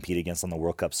that I compete against on the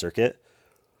World Cup circuit,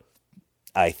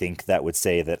 I think, that would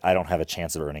say that I don't have a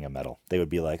chance of earning a medal. They would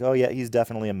be like, oh yeah, he's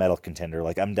definitely a medal contender.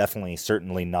 Like, I'm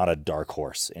certainly not a dark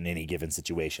horse in any given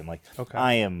situation. Like, Okay.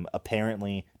 I am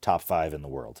apparently top 5 in the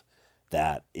world.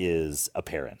 That is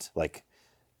apparent. Like,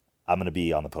 I'm going to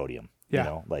be on the podium,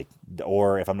 Yeah. like,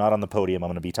 or if I'm not on the podium, I'm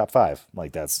going to be top 5.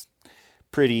 Like, that's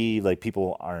pretty, like,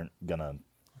 people aren't going to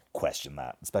question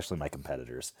that, especially my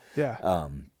competitors. Yeah.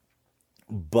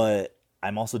 But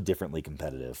I'm also differently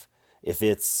competitive. If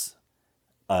it's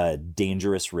a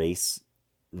dangerous race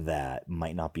that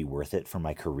might not be worth it for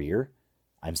my career,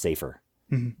 I'm safer.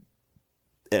 Mm-hmm.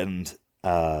 And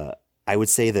I would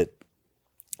say that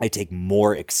I take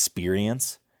more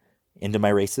experience into my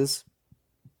races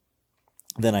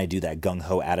than I do that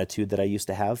gung-ho attitude that I used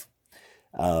to have.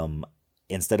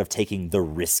 Instead of taking the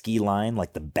risky line,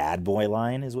 like the bad boy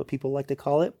line is what people like to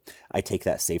call it, I take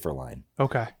that safer line.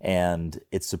 Okay. And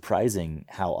it's surprising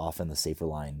how often the safer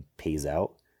line pays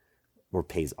out or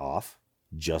pays off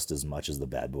just as much as the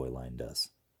bad boy line does.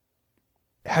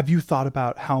 Have you thought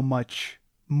about how much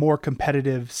more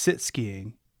competitive sit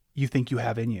skiing you think you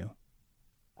have in you?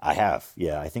 I have.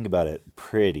 Yeah, I think about it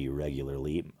pretty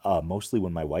regularly, mostly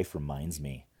when my wife reminds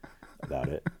me about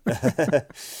it.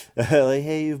 Like,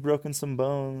 hey, you've broken some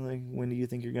bone. Like, when do you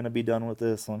think you're going to be done with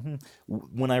this? Like,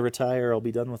 when I retire, I'll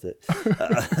be done with it.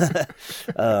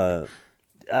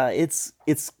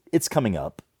 It's coming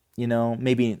up,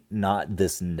 maybe not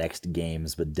this next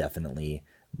games, but definitely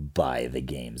by the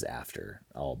games after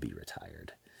I'll be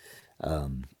retired.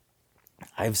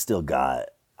 I'm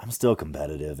still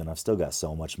competitive, and I've still got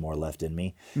so much more left in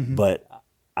me, but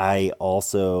I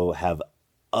also have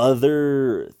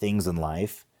other things in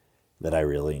life that I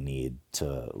really need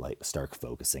to like start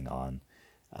focusing on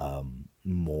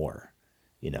more,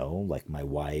 like my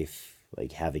wife,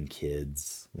 like having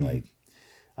kids, like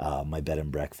my bed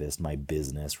and breakfast, my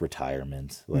business,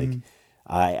 retirement. Like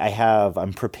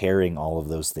I'm preparing all of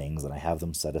those things, and I have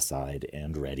them set aside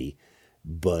and ready,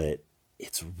 but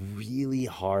it's really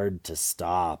hard to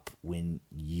stop when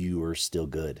you are still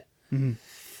good,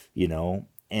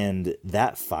 And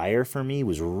that fire for me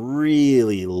was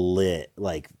really lit.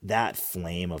 Like that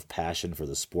flame of passion for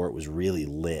the sport was really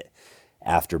lit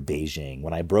after Beijing.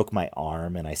 When I broke my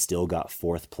arm and I still got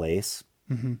 4th place,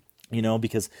 you know,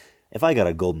 because if I got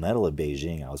a gold medal at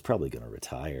Beijing, I was probably going to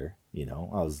retire. You know,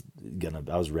 I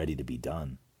was ready to be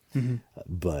done.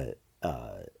 But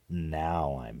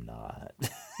now I'm not.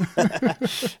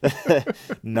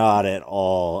 Not at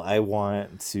all. I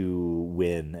want to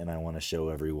win, and I want to show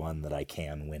everyone that I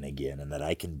can win again and that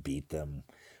I can beat them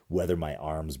whether my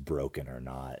arm's broken or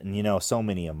not. And you know,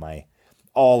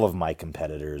 all of my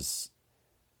competitors,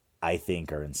 I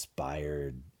think, are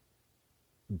inspired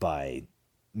by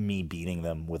me beating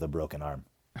them with a broken arm.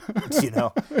 You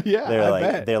know?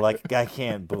 Yeah, they're like, I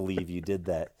can't believe you did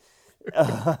that.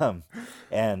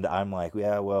 And I'm like,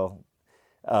 yeah, well,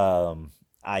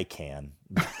 I can,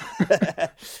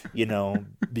 you know,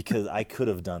 because I could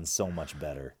have done so much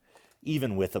better,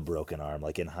 even with a broken arm.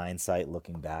 Like in hindsight,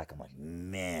 looking back, I'm like,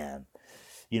 man,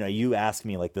 you know, you ask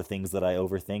me like the things that I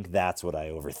overthink. That's what I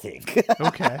overthink.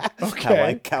 Okay.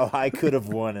 How I could have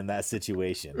won in that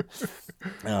situation.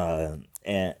 And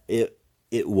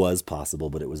it was possible,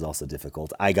 but it was also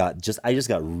difficult. I just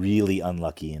got really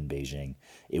unlucky in Beijing.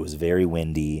 It was very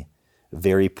windy,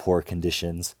 very poor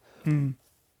conditions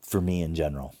for me in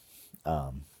general.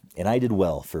 And I did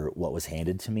well for what was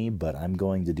handed to me, but I'm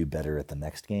going to do better at the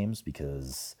next games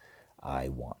because I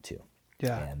want to.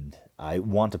 Yeah. And I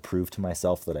want to prove to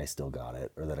myself that I still got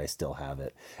it, or that I still have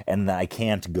it, and that I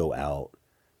can't go out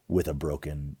with a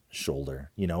broken shoulder.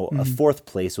 You know, a 4th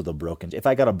place with a broken... If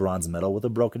I got a bronze medal with a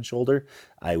broken shoulder,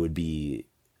 I would be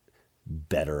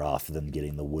better off than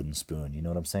getting the wooden spoon. You know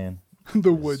what I'm saying?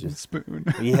 The wooden spoon.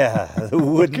 Yeah, the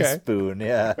wooden spoon,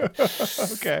 yeah.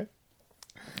 Okay.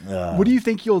 What do you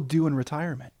think you'll do in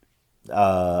retirement?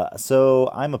 So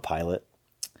I'm a pilot.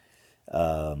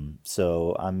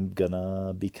 So I'm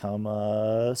gonna become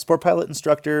a sport pilot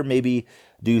instructor, maybe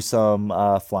do some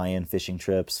fly-in fishing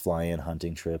trips, fly-in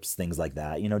hunting trips, things like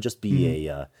that. You know, just be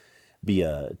a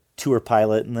tour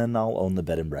pilot, and then I'll own the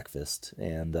bed and breakfast.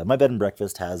 And my bed and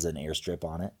breakfast has an airstrip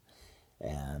on it,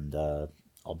 and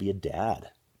I'll be a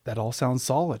dad. That all sounds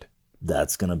solid.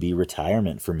 That's gonna be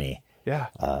retirement for me. Yeah.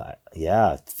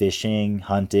 Yeah, fishing,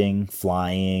 hunting,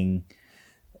 flying,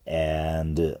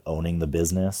 and owning the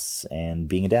business and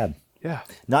being a dad. Yeah.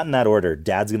 Not in that order.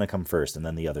 Dad's going to come first and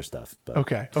then the other stuff. But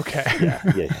Okay. yeah.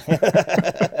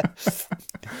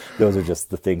 Those are just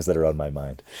the things that are on my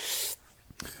mind.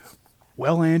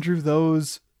 Well, Andrew,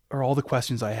 those are all the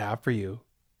questions I have for you.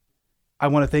 I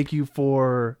want to thank you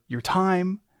for your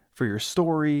time, for your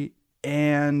story,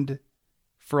 and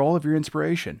for all of your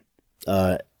inspiration.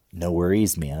 No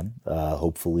worries, man.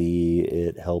 Hopefully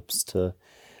it helps to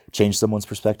change someone's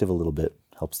perspective a little bit,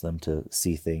 helps them to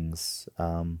see things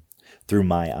through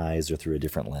my eyes or through a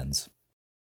different lens.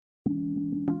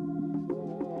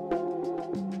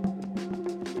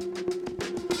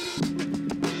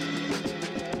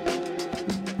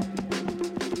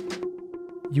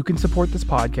 You can support this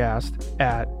podcast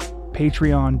at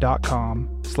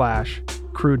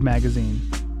patreon.com/Crude Magazine.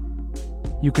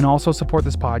 You can also support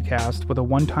this podcast with a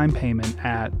one-time payment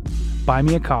at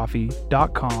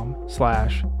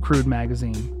buymeacoffee.com/Crude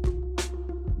Magazine.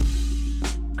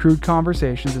 Crude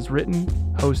Conversations is written,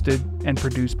 hosted, and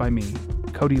produced by me,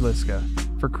 Cody Alyeska,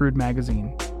 for Crude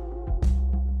Magazine.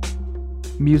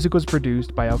 Music was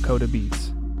produced by Alyeska Beats.